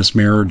communist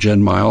mayor,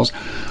 Jen Miles.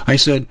 I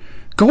said,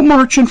 go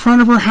march in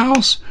front of her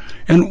house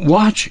and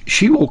watch.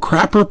 She will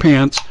crap her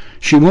pants.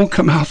 She won't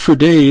come out for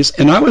days.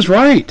 And I was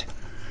right.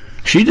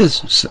 She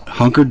just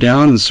hunkered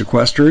down and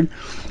sequestered,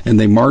 and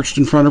they marched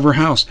in front of her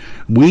house.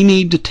 We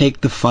need to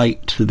take the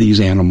fight to these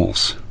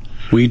animals.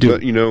 We do.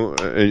 But,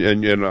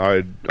 and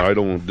I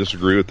don't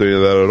disagree with any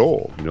of that at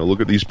all.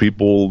 Look at these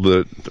people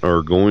that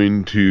are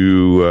going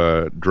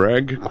to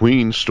drag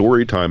queen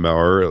story time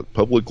hour at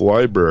public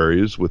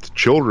libraries with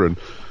children.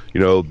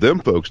 Them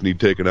folks need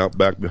taken out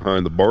back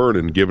behind the barn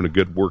and given a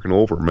good working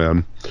over,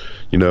 man.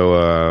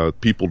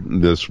 People,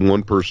 this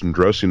one person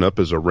dressing up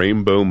as a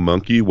rainbow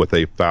monkey with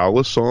a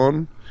phallus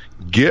on.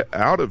 Get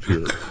out of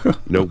here. I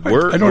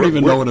don't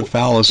even know what a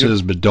phallus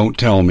is, but don't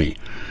tell me.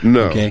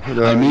 No. Okay.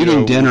 I'm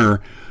eating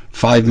dinner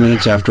 5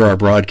 minutes after our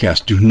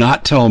broadcast. Do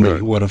not tell me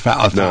what a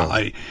phallus. No.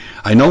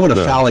 I know what a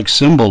phallic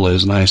symbol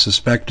is, and I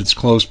suspect it's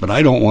close, but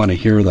I don't want to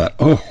hear that.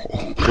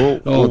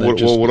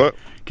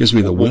 Gives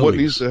me the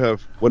willies.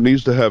 What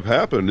needs to have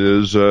happened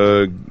is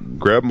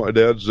grab my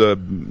dad's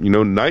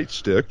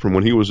nightstick from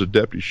when he was a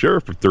deputy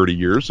sheriff for 30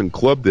 years and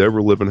club the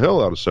ever living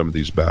hell out of some of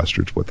these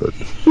bastards with it.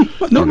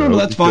 No,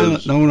 that's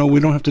violent. No,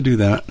 we don't have to do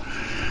that.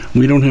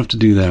 We don't have to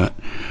do that.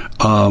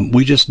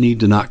 We just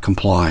need to not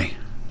comply,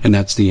 and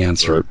that's the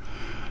answer. Right.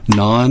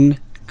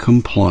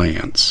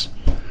 Non-compliance.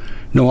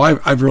 No,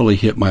 I've really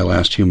hit my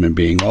last human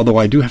being. Although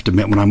I do have to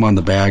admit, when I'm on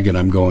the bag and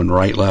I'm going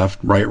right, left,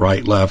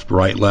 right, left,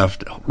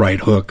 right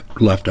hook,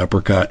 left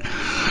uppercut,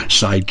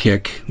 side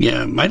kick.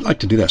 Yeah, I'd like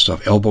to do that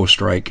stuff. Elbow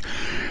strike.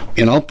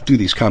 And I'll do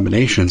these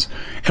combinations.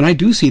 And I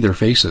do see their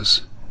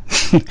faces.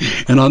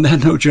 And on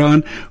that note,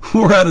 John,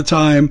 we're out of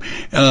time.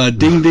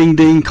 Ding, ding,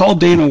 ding. Call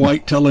Dana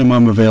White. Tell him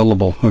I'm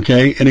available.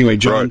 Okay? Anyway,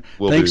 John,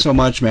 thanks so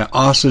much, man.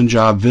 Awesome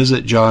job.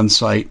 Visit John's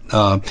site.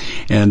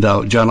 And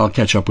John, I'll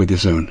catch up with you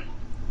soon.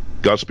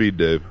 Godspeed,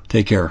 Dave.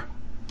 Take care.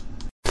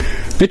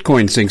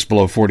 Bitcoin sinks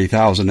below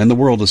 40,000, and the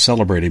world is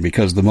celebrating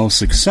because the most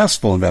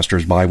successful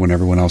investors buy when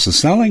everyone else is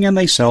selling, and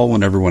they sell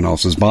when everyone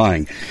else is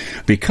buying.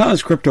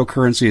 Because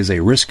cryptocurrency is a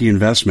risky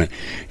investment,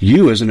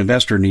 you as an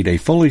investor need a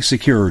fully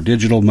secure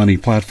digital money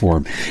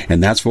platform,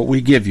 and that's what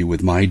we give you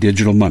with My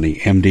Digital Money,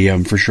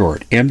 MDM for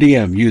short.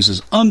 MDM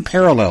uses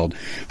unparalleled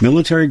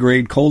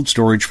military-grade cold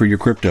storage for your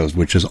cryptos,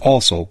 which is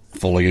also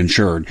fully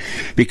insured.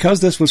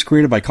 Because this was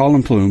created by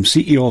Colin Plume,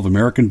 CEO of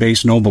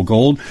American-based Noble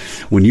Gold,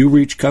 when you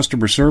reach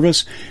customer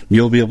service,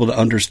 you'll be able to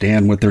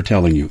understand what they're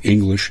telling you.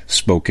 English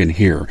spoken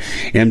here.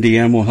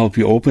 MDM will help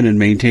you open and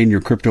maintain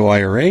your crypto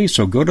IRA,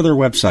 so go to their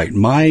website,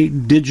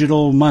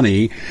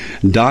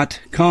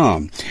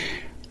 mydigitalmoney.com.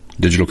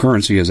 Digital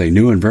currency is a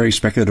new and very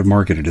speculative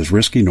market. It is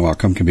risky. No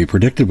outcome can be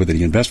predicted with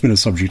any investment.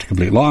 Is subject to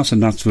complete loss and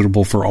not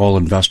suitable for all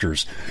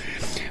investors.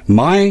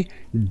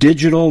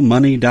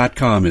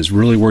 MyDigitalMoney.com is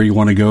really where you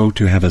want to go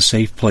to have a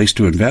safe place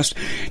to invest.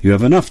 You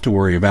have enough to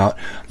worry about.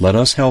 Let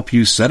us help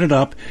you set it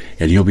up,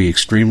 and you'll be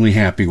extremely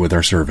happy with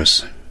our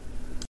service.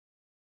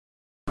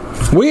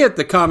 We at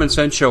the Common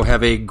Sense Show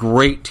have a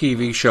great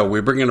TV show. We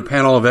bring in a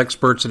panel of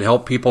experts that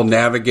help people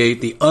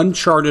navigate the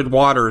uncharted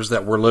waters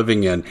that we're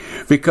living in.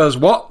 Because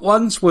what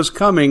once was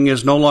coming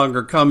is no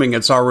longer coming.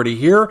 It's already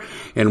here,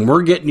 and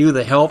we're getting you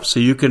the help so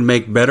you can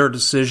make better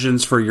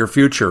decisions for your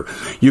future.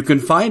 You can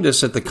find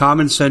us at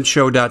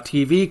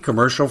thecommonsenseshow.tv,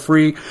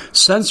 commercial-free,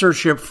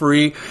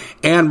 censorship-free,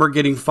 and we're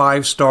getting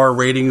 5-star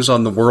ratings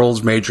on the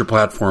world's major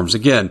platforms.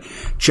 Again,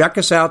 check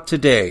us out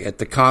today at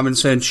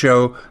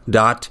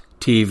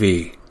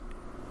thecommonsenseshow.tv.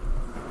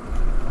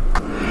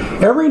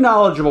 Every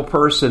knowledgeable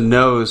person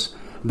knows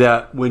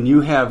that when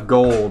you have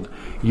gold,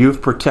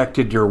 you've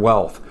protected your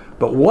wealth.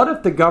 But what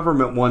if the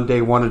government one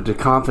day wanted to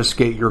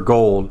confiscate your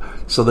gold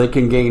so they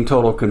can gain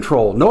total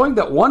control, knowing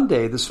that one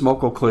day the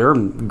smoke will clear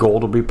and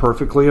gold will be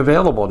perfectly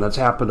available, and that's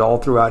happened all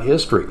throughout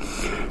history.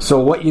 So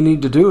what you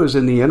need to do is,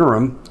 in the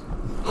interim,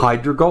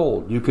 hide your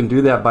gold. You can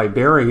do that by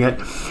burying it.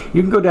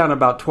 You can go down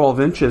about 12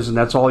 inches, and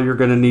that's all you're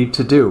going to need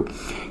to do.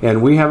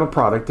 And we have a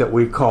product that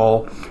we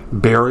call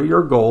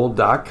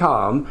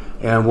buryyourgold.com,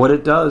 and what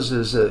it does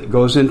is it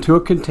goes into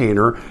a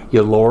container.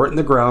 You lower it in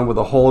the ground with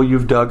a hole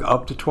you've dug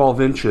up to 12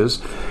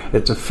 inches.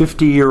 It's a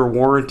 50-year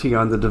warranty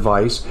on the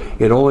device.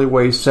 It only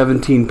weighs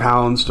 17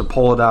 pounds to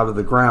pull it out of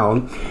the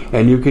ground,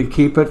 and you can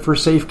keep it for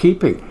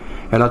safekeeping.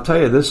 And I'll tell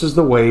you, this is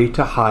the way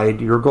to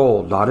hide your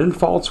gold, not in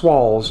false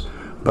walls,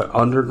 but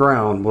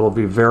underground, will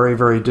be very,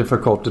 very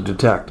difficult to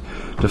detect.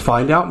 To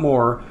find out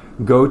more,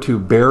 go to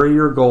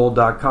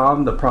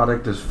buryyourgold.com. The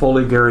product is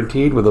fully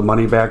guaranteed with a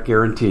money-back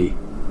guarantee.